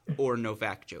Medvedev or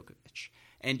Novak Djokovic.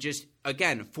 And just,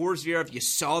 again, for Zverev, you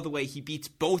saw the way he beats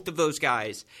both of those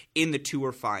guys in the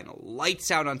tour final.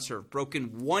 Lights out on serve,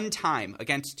 broken one time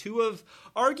against two of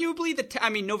arguably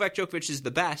Novak Djokovic is the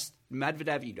best.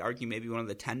 Medvedev, you'd argue, maybe one of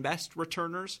the 10 best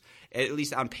returners, at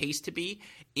least on pace to be,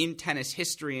 in tennis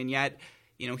history. And yet,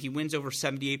 he wins over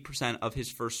 78% of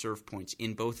his first serve points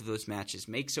in both of those matches,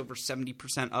 makes over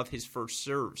 70% of his first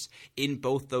serves in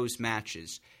both those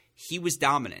matches. He was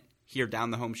dominant here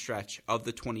down the home stretch of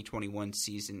the 2021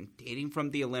 season, dating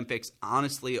from the Olympics,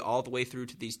 honestly, all the way through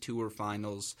to these tour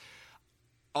finals.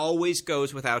 Always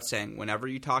goes without saying, whenever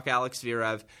you talk Alex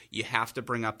Zverev, you have to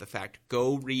bring up the fact.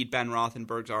 Go read Ben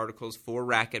Rothenberg's articles for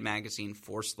Racket Magazine,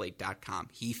 for Slate.com.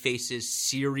 He faces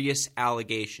serious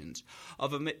allegations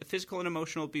of physical and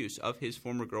emotional abuse of his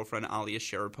former girlfriend, Alia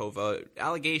Sharapova.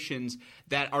 Allegations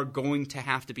that are going to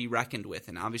have to be reckoned with.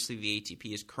 And obviously the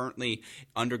ATP is currently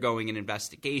undergoing an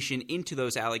investigation into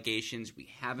those allegations. We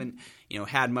haven't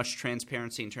had much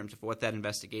transparency in terms of what that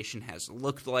investigation has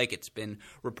looked like. It's been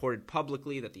reported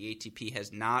publicly that the ATP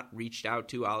has not reached out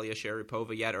to Alia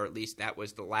Sharapova yet, or at least that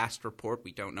was the last report.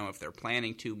 We don't know if they're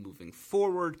planning to moving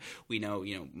forward. We know,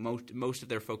 most of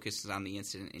their focus is on the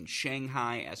incident in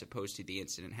Shanghai as opposed to the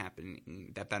incident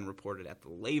happening that Ben reported at the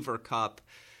Laver Cup.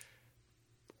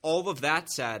 All of that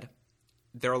said,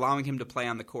 they're allowing him to play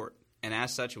on the court. And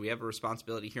as such, we have a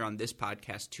responsibility here on this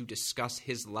podcast to discuss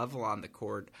his level on the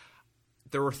court.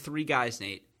 There were 3 guys,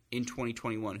 Nate, in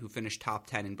 2021 who finished top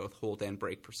 10 in both hold and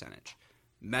break percentage.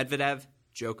 Medvedev,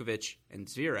 Djokovic, and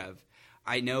Zverev.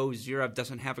 I know Zverev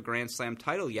doesn't have a Grand Slam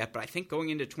title yet, but I think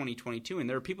going into 2022, and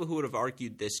there are people who would have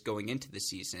argued this going into the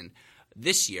season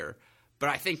this year, but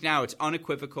I think now it's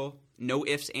unequivocal, no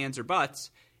ifs, ands, or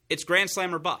buts. It's Grand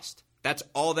Slam or bust. That's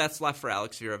all that's left for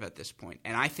Alex Zverev at this point,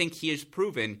 and I think he has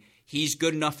proven he's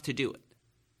good enough to do it.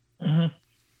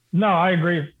 Mm-hmm. No, I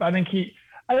agree. I think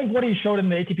what he showed in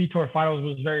the ATP Tour Finals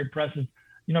was very impressive.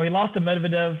 He lost to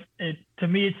Medvedev. To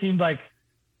me, it seemed like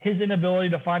his inability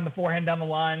to find the forehand down the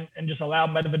line and just allow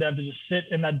Medvedev to just sit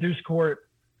in that deuce court,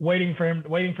 waiting for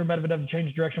Medvedev to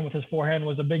change direction with his forehand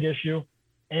was a big issue.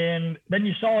 And then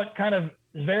you saw it kind of,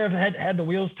 Zverev had the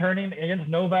wheels turning against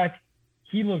Novak.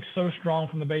 He looked so strong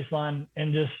from the baseline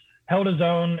and just held his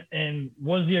own and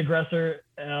was the aggressor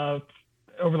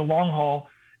over the long haul.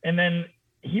 And then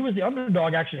he was the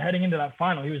underdog actually heading into that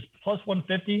final. He was plus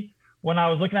 150. When I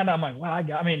was looking at it, I'm like, wow,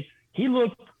 he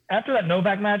looked, after that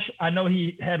Novak match, I know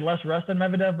he had less rest than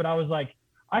Medvedev, but I was like,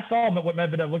 I saw what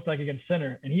Medvedev looked like against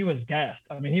Sinner, and he was gassed.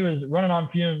 He was running on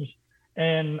fumes,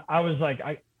 and I was like,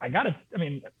 I got to,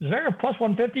 Zverev plus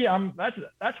 150,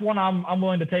 that's one I'm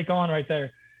willing to take on right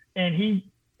there. And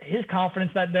his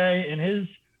confidence that day and his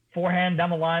forehand down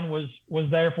the line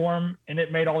was there for him, and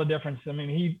it made all the difference.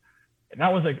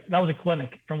 That was a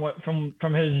clinic from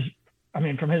his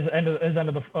end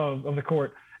of the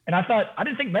court. And I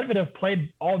didn't think Medvedev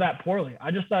played all that poorly.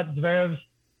 I just thought Zverev's,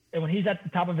 and when he's at the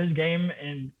top of his game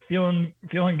and feeling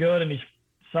good and he's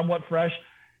somewhat fresh,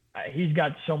 he's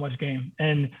got so much game.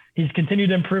 And he's continued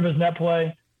to improve his net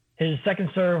play. His second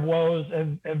serve woes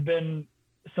have been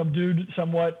subdued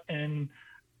somewhat and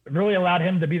really allowed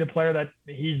him to be the player that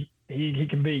he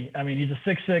can be. He's a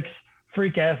 6'6"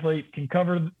 freak athlete, can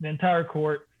cover the entire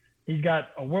court. He's got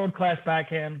a world-class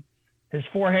backhand. His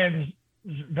forehand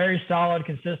is very solid,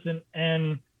 consistent,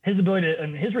 and his ability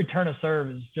and his return of serve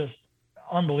is just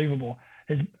unbelievable.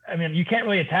 You can't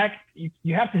really attack.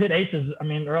 You have to hit aces,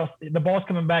 or else the ball's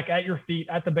coming back at your feet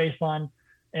at the baseline,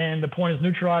 and the point is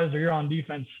neutralized or you're on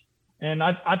defense. And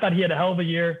I thought he had a hell of a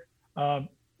year.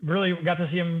 Really got to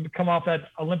see him come off that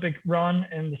Olympic run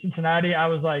in Cincinnati. I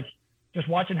was like, just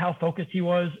watching how focused he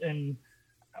was and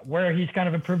where he's kind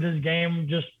of improved his game,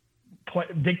 just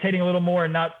dictating a little more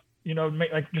and not,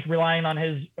 just relying on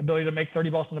his ability to make 30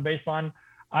 balls on the baseline.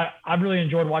 I really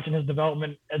enjoyed watching his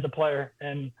development as a player,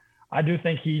 and I do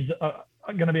think he's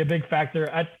going to be a big factor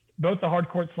at both the hard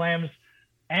court slams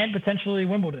and potentially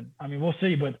Wimbledon. We'll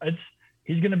see, but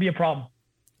he's going to be a problem.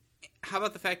 How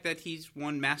about the fact that he's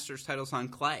won Masters titles on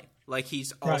clay? Like,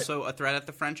 he's also a threat at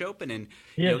the French Open. And,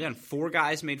 again, 4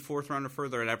 guys made 4th round or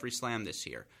further at every slam this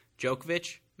year.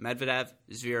 Djokovic, Medvedev,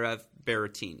 Zverev,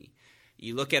 Berrettini.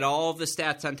 You look at all of the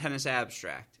stats on Tennis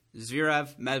Abstract,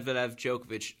 Zverev, Medvedev,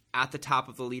 Djokovic at the top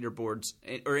of the leaderboards,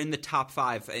 or in the top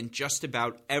 5 in just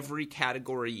about every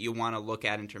category you want to look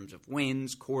at in terms of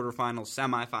wins, quarterfinals,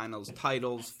 semifinals,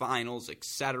 titles, finals,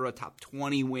 etc. Top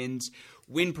 20 wins,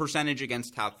 win percentage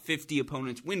against top 50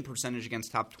 opponents, win percentage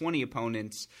against top 20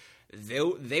 opponents.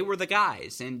 They were the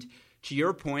guys. And to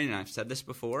your point, and I've said this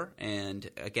before, and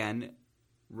again,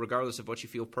 regardless of what you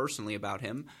feel personally about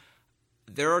him,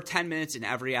 there are 10 minutes in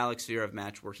every Alex Zverev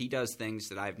match where he does things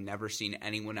that I've never seen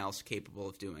anyone else capable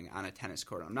of doing on a tennis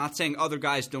court. I'm not saying other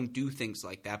guys don't do things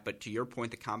like that, but to your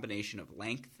point, the combination of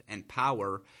length and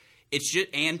power,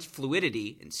 and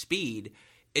fluidity and speed,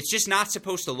 it's just not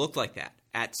supposed to look like that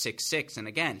at 6'6". And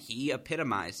again, he and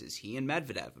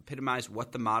Medvedev epitomize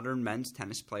what the modern men's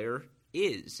tennis player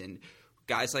is. And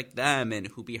guys like them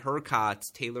and Hubie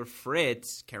Hurkacz, Taylor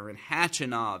Fritz, Karen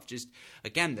Khachanov, just,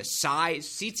 again, the size.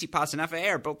 Tsitsipas and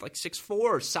FAA are both like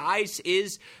 6'4". Size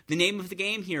is the name of the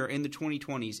game here in the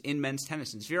 2020s in men's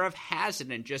tennis. And Zverev has it,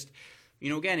 and just,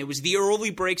 again, it was the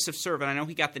early breaks of serve. And I know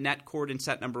he got the net cord in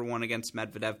set number 1 against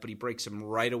Medvedev, but he breaks him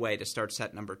right away to start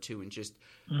set number 2. And just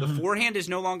the forehand is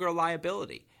no longer a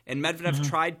liability. And Medvedev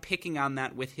tried picking on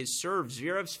that with his serve.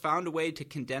 Zverev's found a way to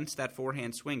condense that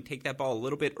forehand swing, take that ball a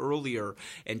little bit earlier,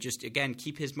 and just, again,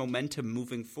 keep his momentum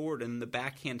moving forward. And the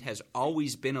backhand has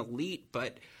always been elite,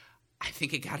 but I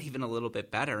think it got even a little bit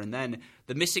better. And then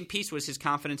the missing piece was his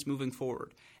confidence moving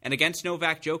forward. And against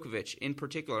Novak Djokovic in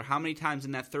particular, how many times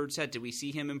in that third set did we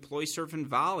see him employ serve and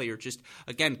volley, or just,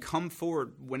 again, come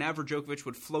forward whenever Djokovic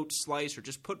would float slice or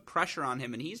just put pressure on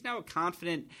him? And he's now a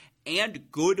confident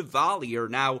and good volleyer.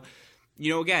 Now,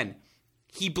 again,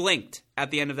 he blinked at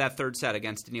the end of that third set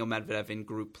against Daniil Medvedev in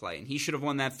group play, and he should have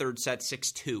won that third set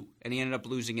 6-2, and he ended up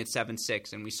losing it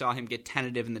 7-6, and we saw him get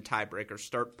tentative in the tiebreaker,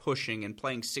 start pushing and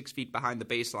playing 6 feet behind the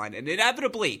baseline, and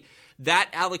inevitably that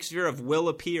Alex Zverev will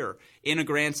appear in a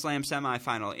Grand Slam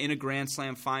semifinal, in a Grand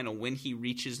Slam final when he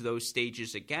reaches those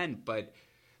stages again, but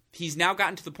he's now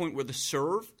gotten to the point where the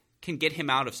serve can get him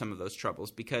out of some of those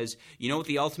troubles, because you know what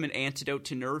the ultimate antidote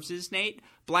to nerves is, Nate?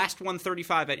 Blast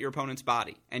 135 at your opponent's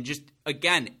body. And just,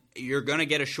 again, you're going to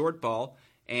get a short ball,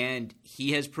 and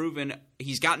he has proven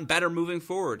he's gotten better moving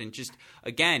forward. And just,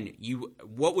 again,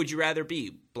 what would you rather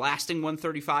be? Blasting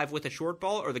 135 with a short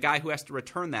ball, or the guy who has to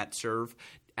return that serve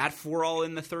at 4-all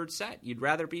in the third set? You'd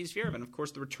rather be Zverev. And, of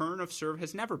course, the return of serve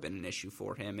has never been an issue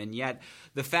for him. And yet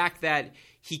the fact that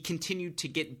he continued to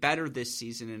get better this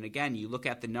season, and, again, you look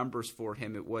at the numbers for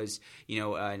him, it was,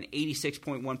 an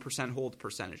 86.1% hold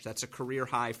percentage. That's a career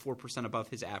high, 4% above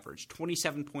his average.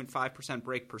 27.5%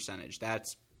 break percentage.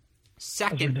 That's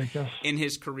second in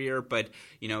his career, but,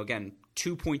 again,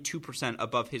 2.2%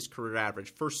 above his career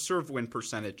average. First serve win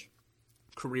percentage,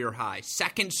 career high.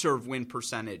 Second serve win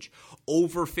percentage,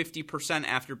 over 50%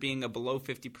 after being a below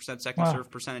 50% second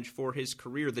serve percentage for his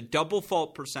career. The double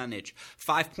fault percentage,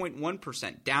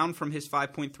 5.1%, down from his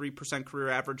 5.3% career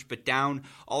average, but down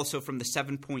also from the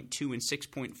 7.2 and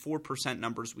 6.4%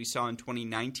 numbers we saw in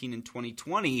 2019 and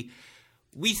 2020.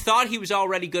 We thought he was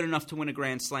already good enough to win a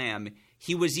Grand Slam.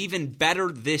 He was even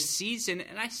better this season,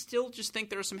 and I still just think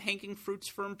there are some hanging fruits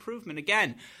for improvement.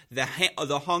 Again, the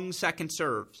hung second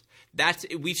serves.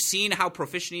 We've seen how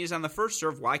proficient he is on the first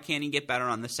serve. Why can't he get better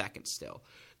on the second still?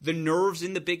 The nerves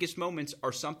in the biggest moments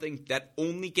are something that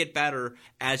only get better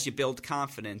as you build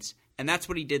confidence, and that's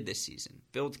what he did this season.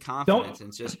 Build confidence.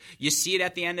 And just you see it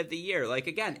at the end of the year. Like,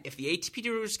 again, if the ATP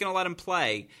Tour was going to let him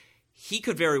play, he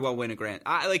could very well win a Grand.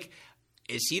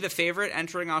 Is he the favorite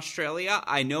entering Australia?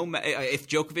 I know if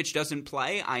Djokovic doesn't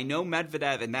play, I know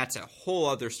Medvedev, and that's a whole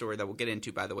other story that we'll get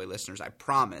into, by the way, listeners, I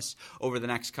promise, over the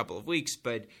next couple of weeks.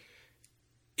 But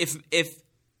if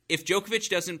Djokovic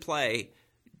doesn't play,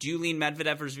 do you lean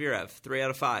Medvedev or Zverev? 3 out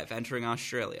of 5 entering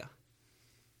Australia.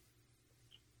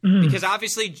 Because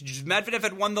obviously Medvedev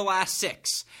had won the last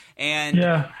 6,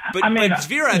 but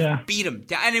Zverev beat him,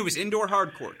 and it was indoor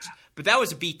hard courts. But that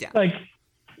was a beatdown.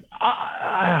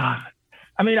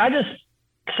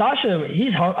 Sasha,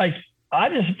 he's hard.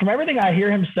 From everything I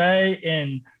hear him say,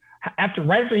 and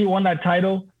right after he won that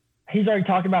title, he's already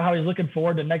talking about how he's looking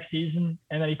forward to next season.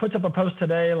 And then he puts up a post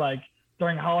today,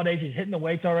 during holidays, he's hitting the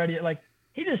weights already.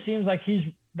 He just seems like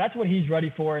that's what he's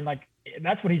ready for, and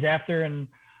that's what he's after. And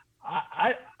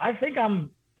I think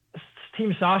I'm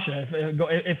Team Sasha.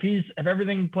 If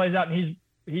everything plays out and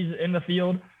he's in the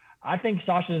field, I think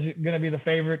Sasha is going to be the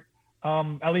favorite.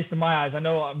 At least in my eyes. I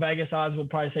know Vegas odds will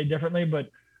probably say differently, but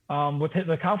with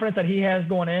the confidence that he has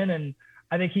going in, and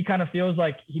I think he kind of feels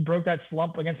like he broke that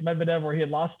slump against Medvedev where he had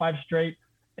lost 5 straight,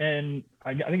 and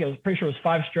I think it was pretty sure it was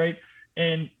 5 straight,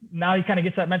 and now he kind of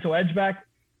gets that mental edge back.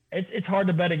 it's hard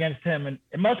to bet against him, and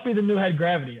it must be the new head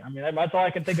gravity. I mean, that's all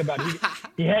I can think about.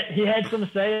 He had some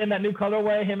say in that new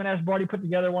colorway. Him and S. Barty put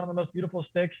together one of the most beautiful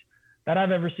sticks that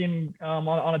I've ever seen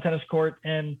on a tennis court,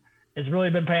 and it's really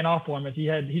been paying off for him. As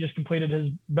he just completed his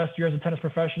best year as a tennis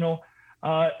professional.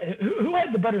 Who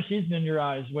had the better season in your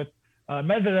eyes, with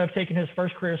Medvedev taking his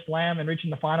first career slam and reaching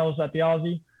the finals at the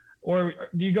Aussie, or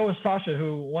do you go with Sasha,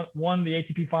 who won the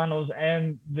ATP finals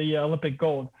and the Olympic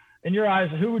gold? In your eyes,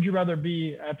 who would you rather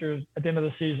be at the end of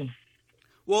the season?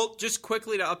 Well, just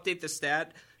quickly to update the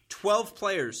stat, 12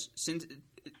 players, since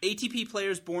ATP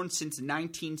players born since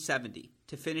 1970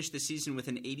 to finish the season with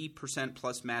an 80%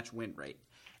 plus match win rate.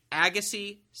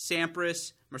 Agassi,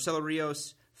 Sampras, Marcelo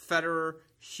Rios, Federer,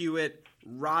 Hewitt,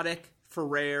 Roddick,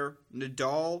 Ferrer,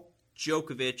 Nadal,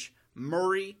 Djokovic,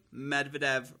 Murray,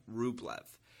 Medvedev, Rublev.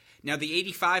 Now, the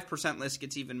 85% list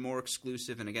gets even more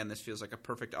exclusive, and again, this feels like a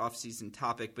perfect off-season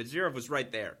topic, but Zverev was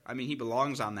right there. I mean, he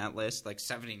belongs on that list, like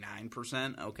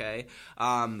 79%, okay?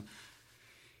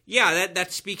 Yeah,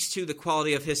 that speaks to the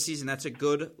quality of his season. That's a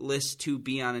good list to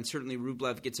be on, and certainly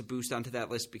Rublev gets a boost onto that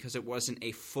list because it wasn't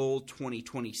a full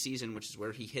 2020 season, which is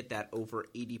where he hit that over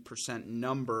 80%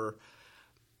 number.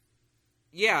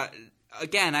 Yeah,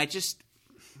 again, I'm just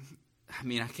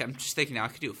thinking now I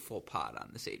could do a full pod on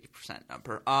this 80%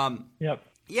 number. Yep.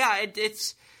 Yeah,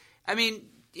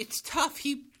 it's tough.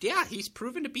 He's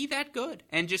proven to be that good.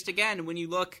 And just again, when you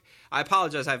look, I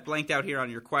apologize, I've blanked out here on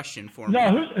your question for me.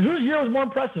 No, whose year was more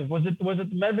impressive? Was it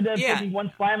Medvedev taking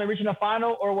one slam and reaching a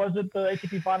final, or was it the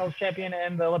ATP Finals champion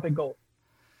and the Olympic gold,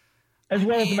 as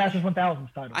well as the Masters 1000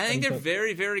 title? I think they're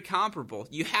very, very comparable.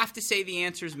 You have to say the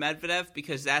answer is Medvedev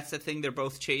because that's the thing they're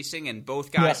both chasing, and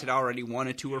both guys had already won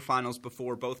a Tour Finals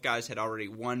before. Both guys had already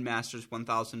won Masters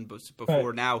 1000 before.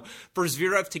 Right. Now, for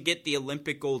Zverev to get the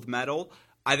Olympic gold medal,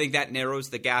 I think that narrows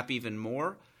the gap even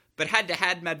more. But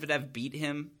head-to-head, Medvedev beat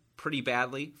him pretty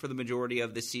badly for the majority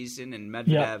of the season, and Medvedev...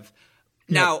 Yep.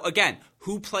 Now, again,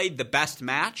 who played the best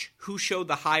match? Who showed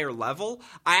the higher level?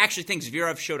 I actually think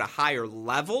Zverev showed a higher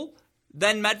level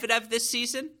than Medvedev this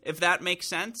season, if that makes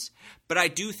sense. But I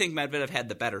do think Medvedev had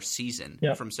the better season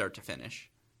from start to finish.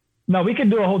 No, we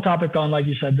could do a whole topic on, like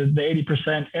you said, the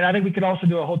 80%. And I think we could also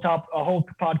do a whole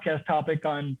podcast topic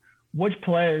on which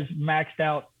players maxed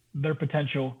out their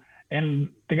potential. And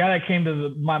the guy that came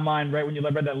to my mind right when you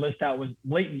read that list out was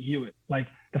Leighton Hewitt. Like,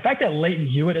 the fact that Leighton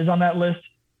Hewitt is on that list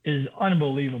is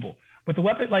unbelievable. With the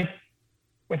weapon, like,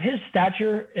 with his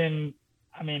stature and,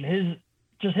 I mean, his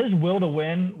will to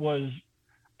win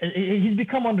he's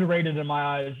become underrated in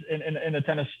my eyes in the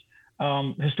tennis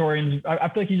historians. I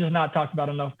feel like he's just not talked about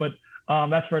enough, but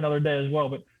that's for another day as well.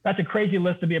 But that's a crazy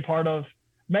list to be a part of.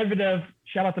 Medvedev,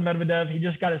 shout out to Medvedev. He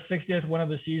just got his 60th win of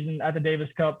the season at the Davis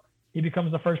Cup. He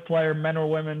becomes the first player, men or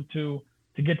women, to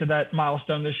get to that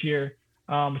milestone this year.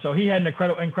 So he had an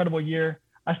incredible year.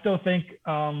 I still think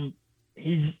I know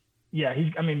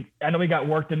he got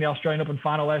worked in the Australian Open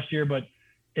final last year, but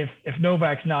if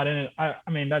Novak's not in it,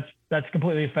 I mean that's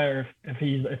completely fair if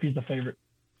he's the favorite.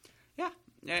 Yeah,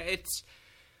 it's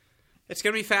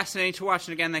going to be fascinating to watch,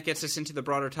 and again, that gets us into the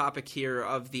broader topic here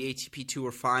of the ATP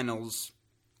Tour Finals.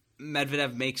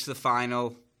 Medvedev makes the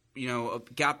final.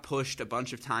 Got pushed a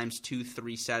bunch of times,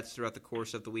 2-3 sets throughout the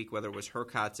course of the week, whether it was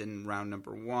Hurkacz in round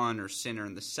number 1 or Sinner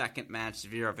in the second match,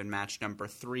 Zverev in match number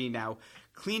 3. Now,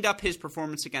 cleaned up his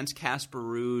performance against Casper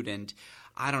Ruud, and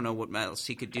I don't know what else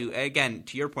he could do. Again,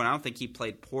 to your point, I don't think he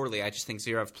played poorly. I just think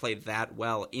Zverev played that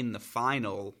well in the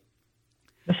final.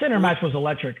 The Sinner match was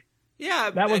electric.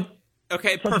 Yeah. That was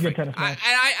okay, such perfect. A good tennis match.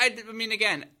 I mean,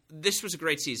 again, this was a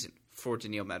great season for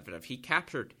Daniil Medvedev. He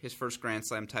captured his first Grand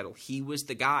Slam title. He was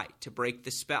the guy to break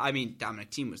the spell. I mean,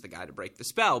 Dominic Thiem was the guy to break the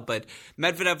spell, but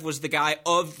Medvedev was the guy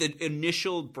of the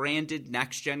initial branded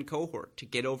next-gen cohort to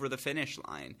get over the finish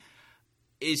line.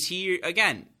 Is he,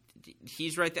 again,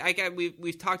 he's right there.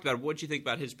 We've talked about it. What did you think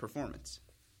about his performance?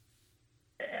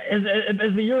 As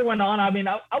the year went on, I mean,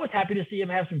 I was happy to see him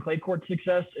have some clay court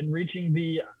success in reaching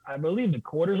I believe the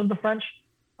quarters of the French.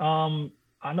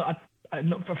 I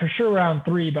know for sure round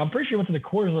 3, but I'm pretty sure he went to the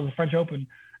quarters of the French Open.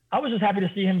 I was just happy to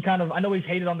see him I know he's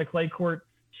hated on the clay court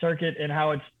circuit and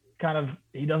how it's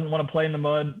he doesn't want to play in the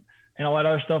mud and all that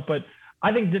other stuff. But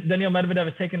I think Daniil Medvedev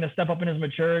has taken a step up in his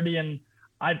maturity. And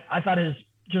I thought his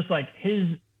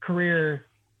career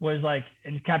was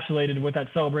encapsulated with that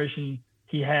celebration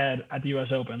he had at the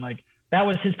US Open. That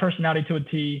was his personality to a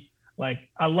T.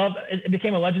 I love it. It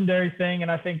became a legendary thing. And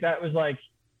I think that was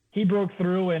he broke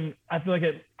through, and I feel like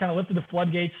it kind of lifted the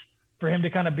floodgates for him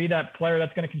to be that player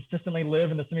that's going to consistently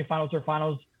live in the semifinals or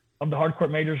finals of the hard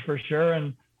court majors for sure.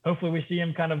 And hopefully we see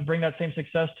him bring that same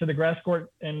success to the grass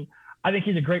court. And I think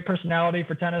he's a great personality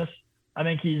for tennis. I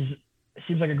think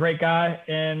seems like a great guy.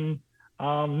 And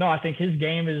no, I think his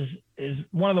game is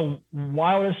one of the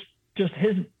wildest. Just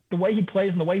the way he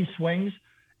plays and the way he swings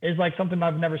is like something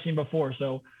I've never seen before.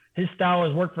 So his style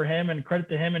has worked for him, and credit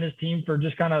to him and his team for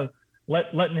just kind of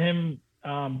letting him,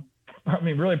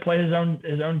 really play his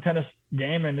own tennis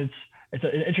game. And it's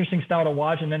an interesting style to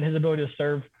watch. And then his ability to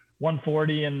serve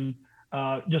 140 and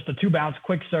just a 2-bounce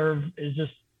quick serve is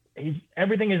just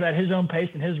everything is at his own pace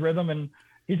and his rhythm, and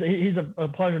he's a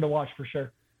pleasure to watch for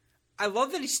sure. I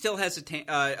love that he still has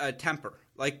a temper.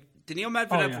 Like Daniil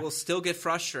Medvedev will still get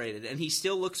frustrated, and he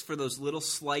still looks for those little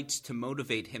slights to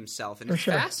motivate himself, and it's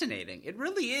fascinating. It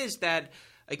really is that,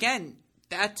 again,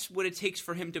 that's what it takes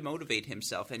for him to motivate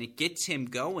himself, and it gets him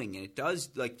going, and it does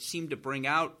seem to bring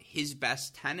out his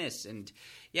best tennis. And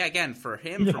yeah, again, for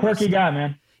him, he's a quirky guy,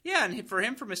 man. Yeah, and for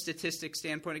him, from a statistics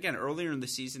standpoint, again, earlier in the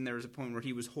season, there was a point where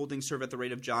he was holding serve at the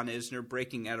rate of John Isner,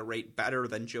 breaking at a rate better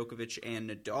than Djokovic and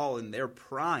Nadal in their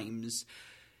primes.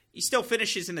 He still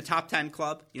finishes in the top 10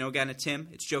 club. Again, it's him,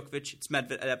 it's Djokovic, it's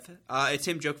Medvedev. It's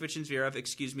him, Djokovic, and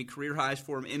Zverev, career highs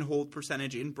for him in hold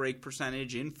percentage, in break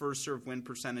percentage, in first serve win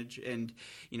percentage, and,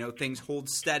 things hold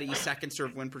steady second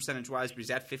serve win percentage-wise, but he's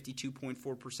at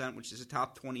 52.4%, which is a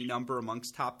top 20 number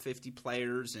amongst top 50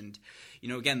 players. And,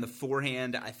 again, the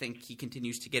forehand, I think he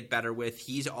continues to get better with.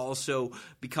 He's also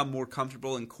become more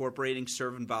comfortable incorporating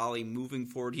serve and volley moving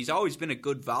forward. He's always been a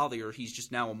good volleyer. He's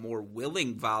just now a more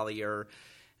willing volleyer.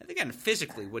 And again,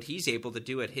 physically, what he's able to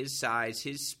do at his size,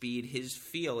 his speed, his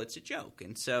feel, it's a joke.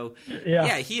 And so,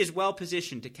 yeah, he is well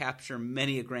positioned to capture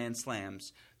many a Grand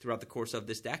Slams throughout the course of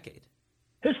this decade.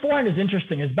 His forehand is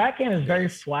interesting. His backhand is very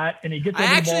flat, and he gets over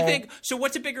I actually the ball. think – so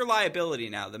what's a bigger liability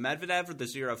now, the Medvedev or the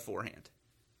Zverev forehand?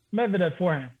 Medvedev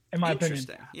forehand, in my opinion.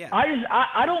 Interesting, yeah.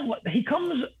 I don't – he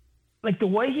comes – the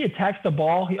way he attacks the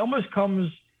ball, he almost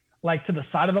comes to the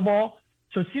side of the ball.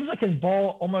 So it seems like his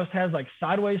ball almost has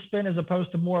sideways spin as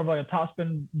opposed to more of a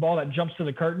topspin ball that jumps to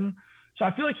the curtain. So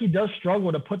I feel like he does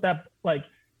struggle to put that,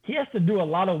 he has to do a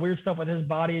lot of weird stuff with his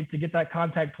body to get that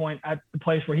contact point at the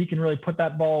place where he can really put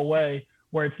that ball away,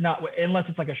 where it's not, unless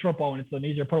it's a short ball and it's an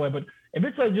easier put away. But if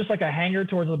it's just a hanger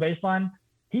towards the baseline,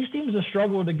 he seems to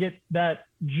struggle to get that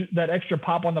extra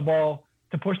pop on the ball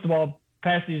to push the ball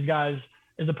past these guys,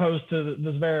 as opposed to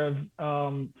the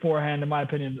Zverev forehand, in my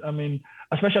opinion. I mean,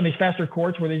 especially on these faster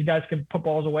courts where these guys can put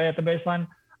balls away at the baseline.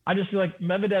 I just feel like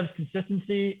Medvedev's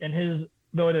consistency and his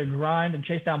ability to grind and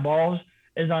chase down balls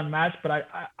is unmatched. But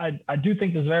I do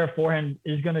think the Zverev forehand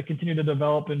is going to continue to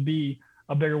develop and be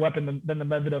a bigger weapon than the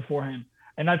Medvedev forehand.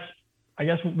 And that's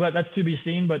to be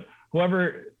seen. But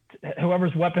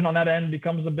whoever's weapon on that end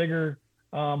becomes the bigger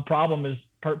problem is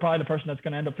probably the person that's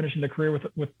going to end up finishing the career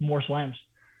with more slams.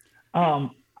 I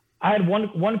had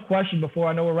one question before.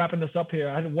 I know we're wrapping this up here.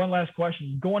 I had one last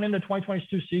question. Going into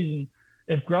 2022 season,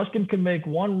 if Gruskin could make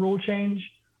one rule change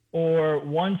or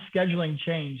one scheduling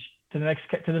change to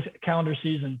this calendar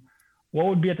season, what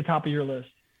would be at the top of your list?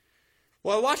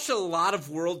 Well, I watched a lot of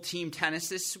World Team Tennis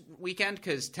this weekend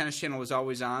because Tennis Channel was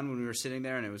always on when we were sitting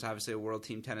there, and it was obviously a World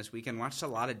Team Tennis weekend. Watched a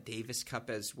lot of Davis Cup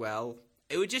as well.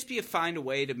 It would just be find a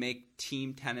way to make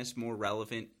team tennis more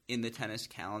relevant in the tennis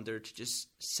calendar, to just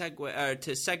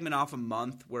segment off a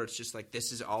month where it's just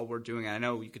this is all we're doing. And I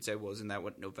know you could say, well, isn't that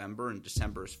what November and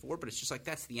December is for? But it's just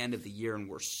that's the end of the year, and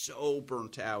we're so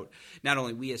burnt out. Not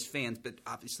only we as fans, but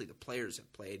obviously the players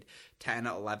have played 10,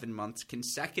 11 months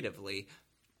consecutively.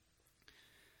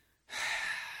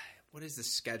 What is the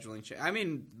scheduling change? I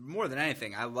mean, more than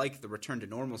anything, I like the return to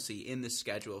normalcy in the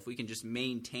schedule. If we can just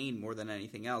maintain more than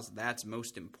anything else, that's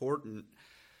most important.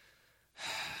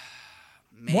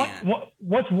 Man.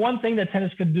 What's one thing that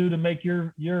tennis could do to make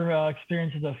your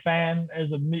experience as a fan, as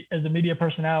a media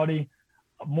personality,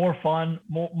 more fun,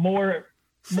 more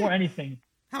anything?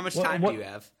 How much time do you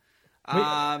have?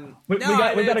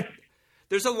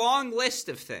 There's a long list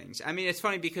of things. I mean, it's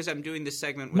funny because I'm doing this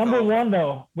segment with number one,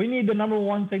 though. We need the number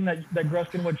one thing that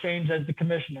Gruskin would change as the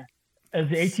commissioner, as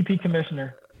the ATP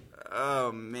commissioner.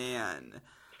 Oh, man.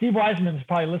 Steve Weisman's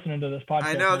probably listening to this podcast.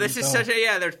 I know. This is such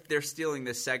a – they're stealing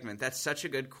this segment. That's such a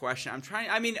good question.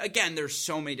 Again, there's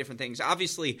so many different things.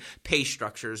 Obviously, pay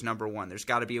structure is number one. There's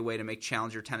got to be a way to make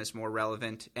challenger tennis more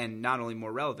relevant, and not only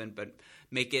more relevant, but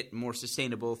make it more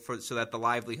sustainable so that the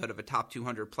livelihood of a top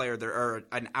 200 player or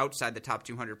an outside the top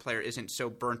 200 player isn't so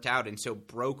burnt out and so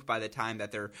broke by the time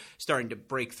that they're starting to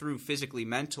break through physically,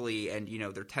 mentally, and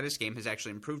their tennis game has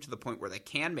actually improved to the point where they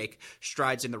can make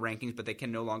strides in the rankings, but they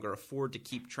can no longer afford to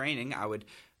keep training.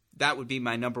 That would be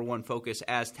my number one focus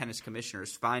as tennis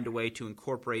commissioners. Find a way to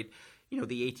incorporate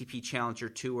the ATP Challenger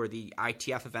Tour or the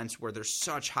ITF events where there's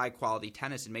such high quality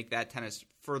tennis and make that tennis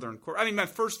further. I mean, my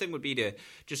first thing would be to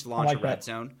just launch a Red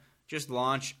Zone. Just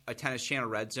launch a Tennis Channel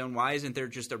Red Zone. Why isn't there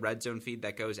just a Red Zone feed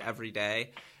that goes every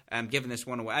day? I'm giving this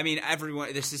one away. I mean,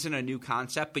 this isn't a new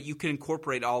concept, but you can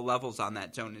incorporate all levels on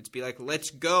that zone. It's be like,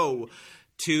 let's go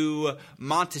to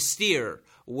Montestir,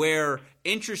 where,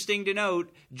 interesting to note,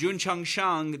 Jun Chung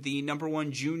Shang, the number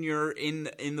one junior in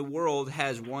the world,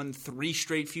 has won 3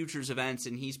 straight futures events,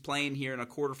 and he's playing here in a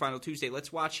quarterfinal Tuesday.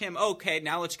 Let's watch him. Okay,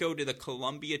 now let's go to the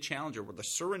Columbia Challenger, where the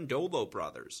Cerundolo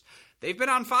brothers, they've been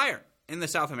on fire in the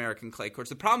South American clay courts.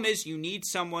 The problem is you need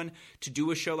someone to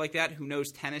do a show like that who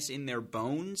knows tennis in their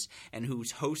bones and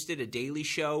who's hosted a daily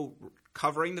show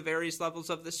covering the various levels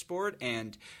of the sport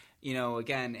and,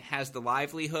 again, has the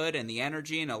livelihood and the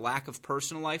energy and a lack of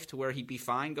personal life to where he'd be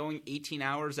fine going 18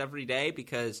 hours every day,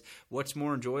 because what's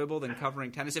more enjoyable than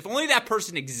covering tennis? If only that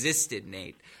person existed,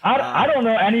 Nate. I don't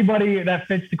know anybody that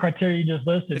fits the criteria you just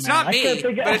listed. It's not me,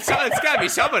 but it's got to be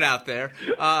someone out there.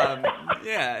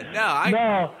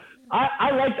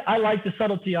 I like the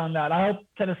subtlety on that. I hope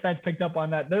tennis fans picked up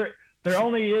on that. There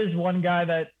only is one guy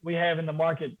that we have in the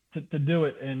market to do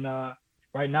it, and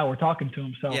right now we're talking to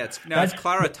him. So yeah, it's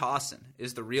Clara Tauson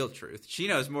is the real truth. She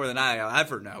knows more than I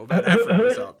ever know about effort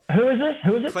result. Who is this?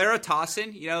 Who is it? Clara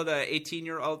Tauson, the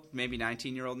 18-year-old, maybe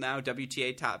 19-year-old now,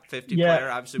 WTA top 50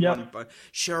 player. Obviously,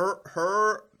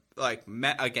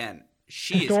 again,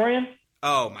 she historian?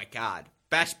 Oh my God.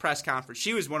 Best press conference.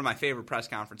 She was one of my favorite press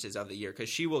conferences of the year because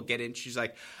she will get in. She's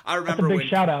like, I remember That's a big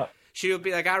shout out. She will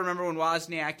be like, I remember when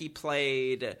Wozniacki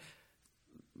played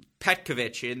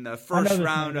Petkovic in the first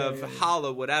round of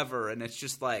Hala, whatever. And it's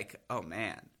just like, oh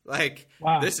man,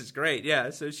 wow. This is great. Yeah.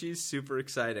 So she's super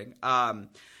exciting.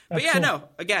 But yeah, cool. No,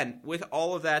 again, with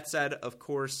all of that said, of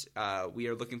course, we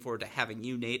are looking forward to having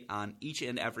you, Nate, on each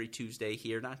and every Tuesday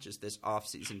here, not just this off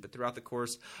season, but throughout the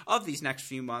course of these next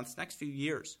few months, next few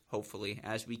years, hopefully,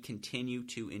 as we continue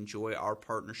to enjoy our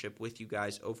partnership with you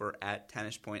guys over at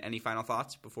Tennis Point. Any final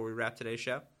thoughts before we wrap today's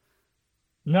show?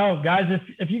 No, guys,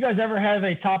 if you guys ever have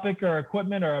a topic or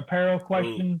equipment or apparel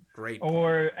question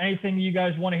or anything you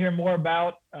guys want to hear more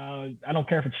about, I don't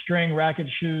care if it's string, racket,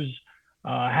 shoes,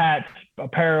 hats,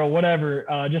 apparel, whatever,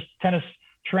 just tennis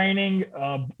training,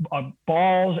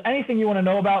 balls, anything you want to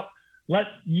know about, let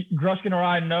Gruskin or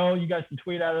I know. You guys can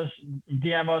tweet at us,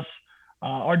 DM us.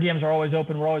 Our DMs are always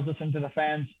open. We're always listening to the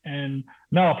fans. And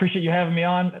no, appreciate you having me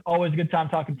on. Always a good time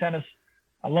talking tennis.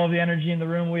 I love the energy in the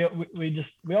room. We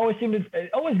always seem to, it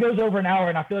always goes over an hour,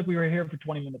 and I feel like we were here for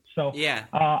 20 minutes. So yeah,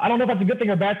 I don't know if that's a good thing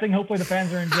or a bad thing. Hopefully the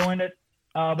fans are enjoying it.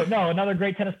 But no, another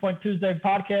great Tennis Point Tuesday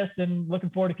podcast, and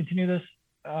looking forward to continue this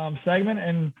segment.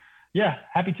 And yeah,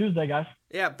 happy Tuesday, guys.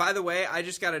 Yeah, by the way, I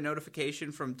just got a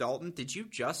notification from Dalton. Did you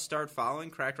just start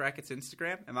following Cracked Rackets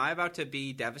Instagram? Am I about to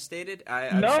be devastated?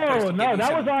 No,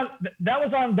 that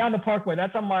was on Down the Parkway.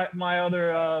 That's on my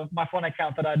other my fun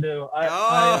account that I do.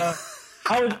 I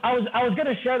was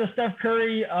gonna share the Steph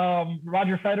Curry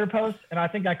Roger Federer post, and I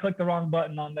think I clicked the wrong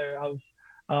button on there.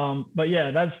 But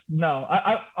yeah,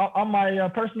 I on my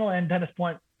personal and Tennis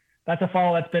Point, that's a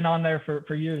follow that's been on there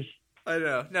for years. I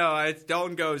know. No,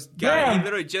 Dalton goes, guy, he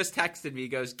literally just texted me. He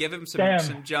goes, give him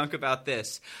some junk about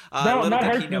this. No, not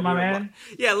hurting me, my man.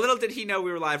 Little did he know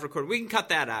we were live recording. We can cut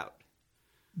that out.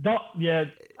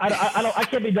 I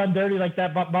can't be done dirty like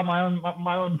that by my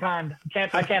own kind.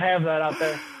 I can't have that out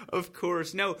there. Of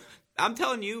course. No, I'm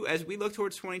telling you, as we look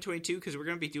towards 2022, because we're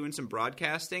going to be doing some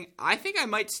broadcasting, I think I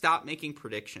might stop making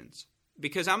predictions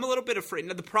because I'm a little bit afraid.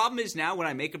 Now, the problem is now when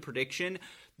I make a prediction,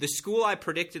 the school I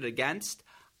predicted against,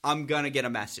 I'm going to get a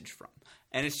message from.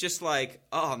 And it's just like,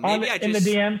 oh, maybe in the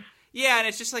DMs? Yeah, and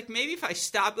it's just like, maybe if I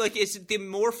stop, is it the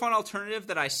more fun alternative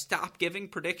that I stop giving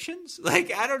predictions? I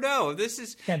don't know. This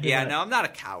is, I'm not a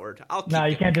coward. No,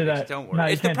 you can't do that. Don't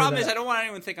worry. The problem is I don't want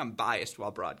anyone to think I'm biased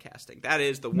while broadcasting. That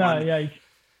is the one.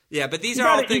 Yeah, but these are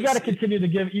all things. You got to continue to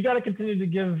give.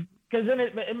 Because then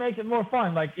it makes it more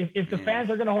fun. If the fans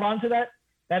are going to hold on to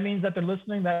that means that they're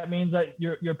listening. That means that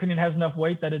your opinion has enough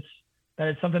weight that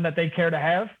it's something that they care to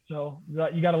have. So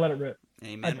you got to let it rip.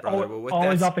 Amen, brother.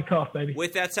 Always off the cuff, baby.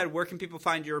 With that said, where can people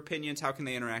find your opinions? How can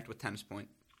they interact with Tennis Point?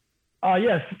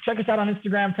 Yes, check us out on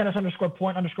Instagram,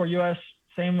 tennis_point_US.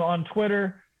 Same on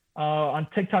Twitter. On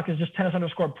TikTok is just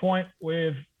tennis_point.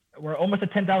 We're almost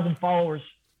at 10,000 followers.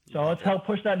 So let's help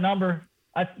push that number.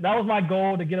 That was my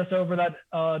goal, to get us over that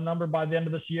number by the end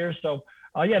of this year. So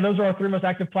those are our 3 most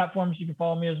active platforms. You can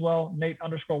follow me as well,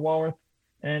 Nate_Walworth.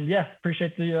 And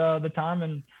appreciate the time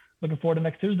and looking forward to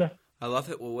next Tuesday. I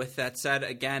love it. Well, with that said,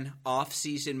 again,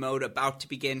 off-season mode about to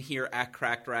begin here at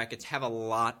Cracked Rackets. Have a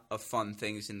lot of fun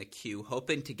things in the queue.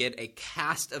 Hoping to get a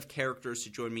cast of characters to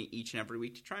join me each and every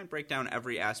week to try and break down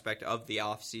every aspect of the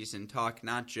off-season. Talk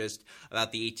not just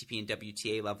about the ATP and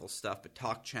WTA level stuff, but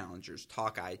talk challengers,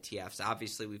 talk ITFs.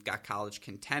 Obviously, we've got college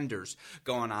contenders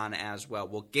going on as well.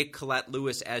 We'll get Colette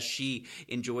Lewis as she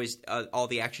enjoys all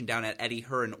the action down at Eddie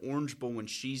Herr and Orange Bowl when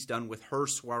she's done with her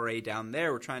soiree down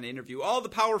there. We're trying to interview all the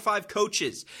Power 5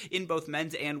 coaches in both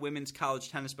men's and women's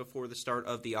college tennis before the start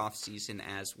of the offseason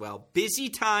as well. Busy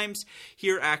times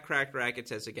here at Cracked Rackets,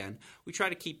 as again, we try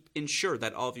to ensure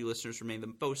that all of you listeners remain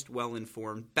the most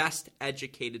well-informed, best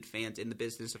educated fans in the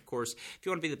business. Of course, if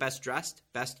you want to be the best dressed,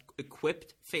 best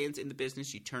equipped fans in the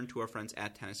business, you turn to our friends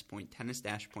at Tennis Point,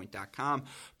 tennis-point.com.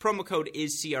 Promo code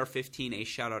is CR15. A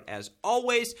shout out as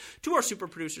always to our super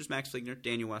producers, Max Fligner,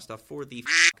 Daniel Westoff, for the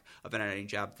of an editing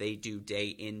job they do day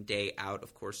in, day out.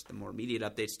 Of course, the more immediate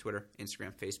updates, Twitter,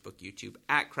 Instagram, Facebook, YouTube,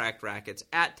 at Cracked Rackets,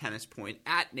 at Tennis Point,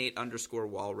 at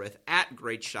Nate_Walrath, at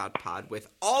Great Shot Pod. With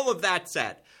all of that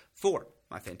said, for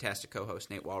my fantastic co-host,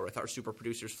 Nate Walrath, our super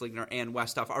producers, Fligner and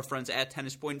Westoff, our friends at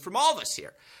Tennis Point, from all of us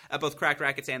here at both Cracked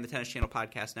Rackets and the Tennis Channel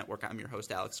Podcast Network, I'm your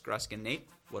host, Alex Gruskin. Nate,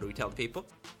 what do we tell the people?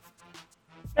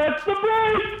 That's the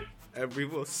break! And we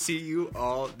will see you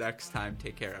all next time.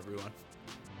 Take care, everyone.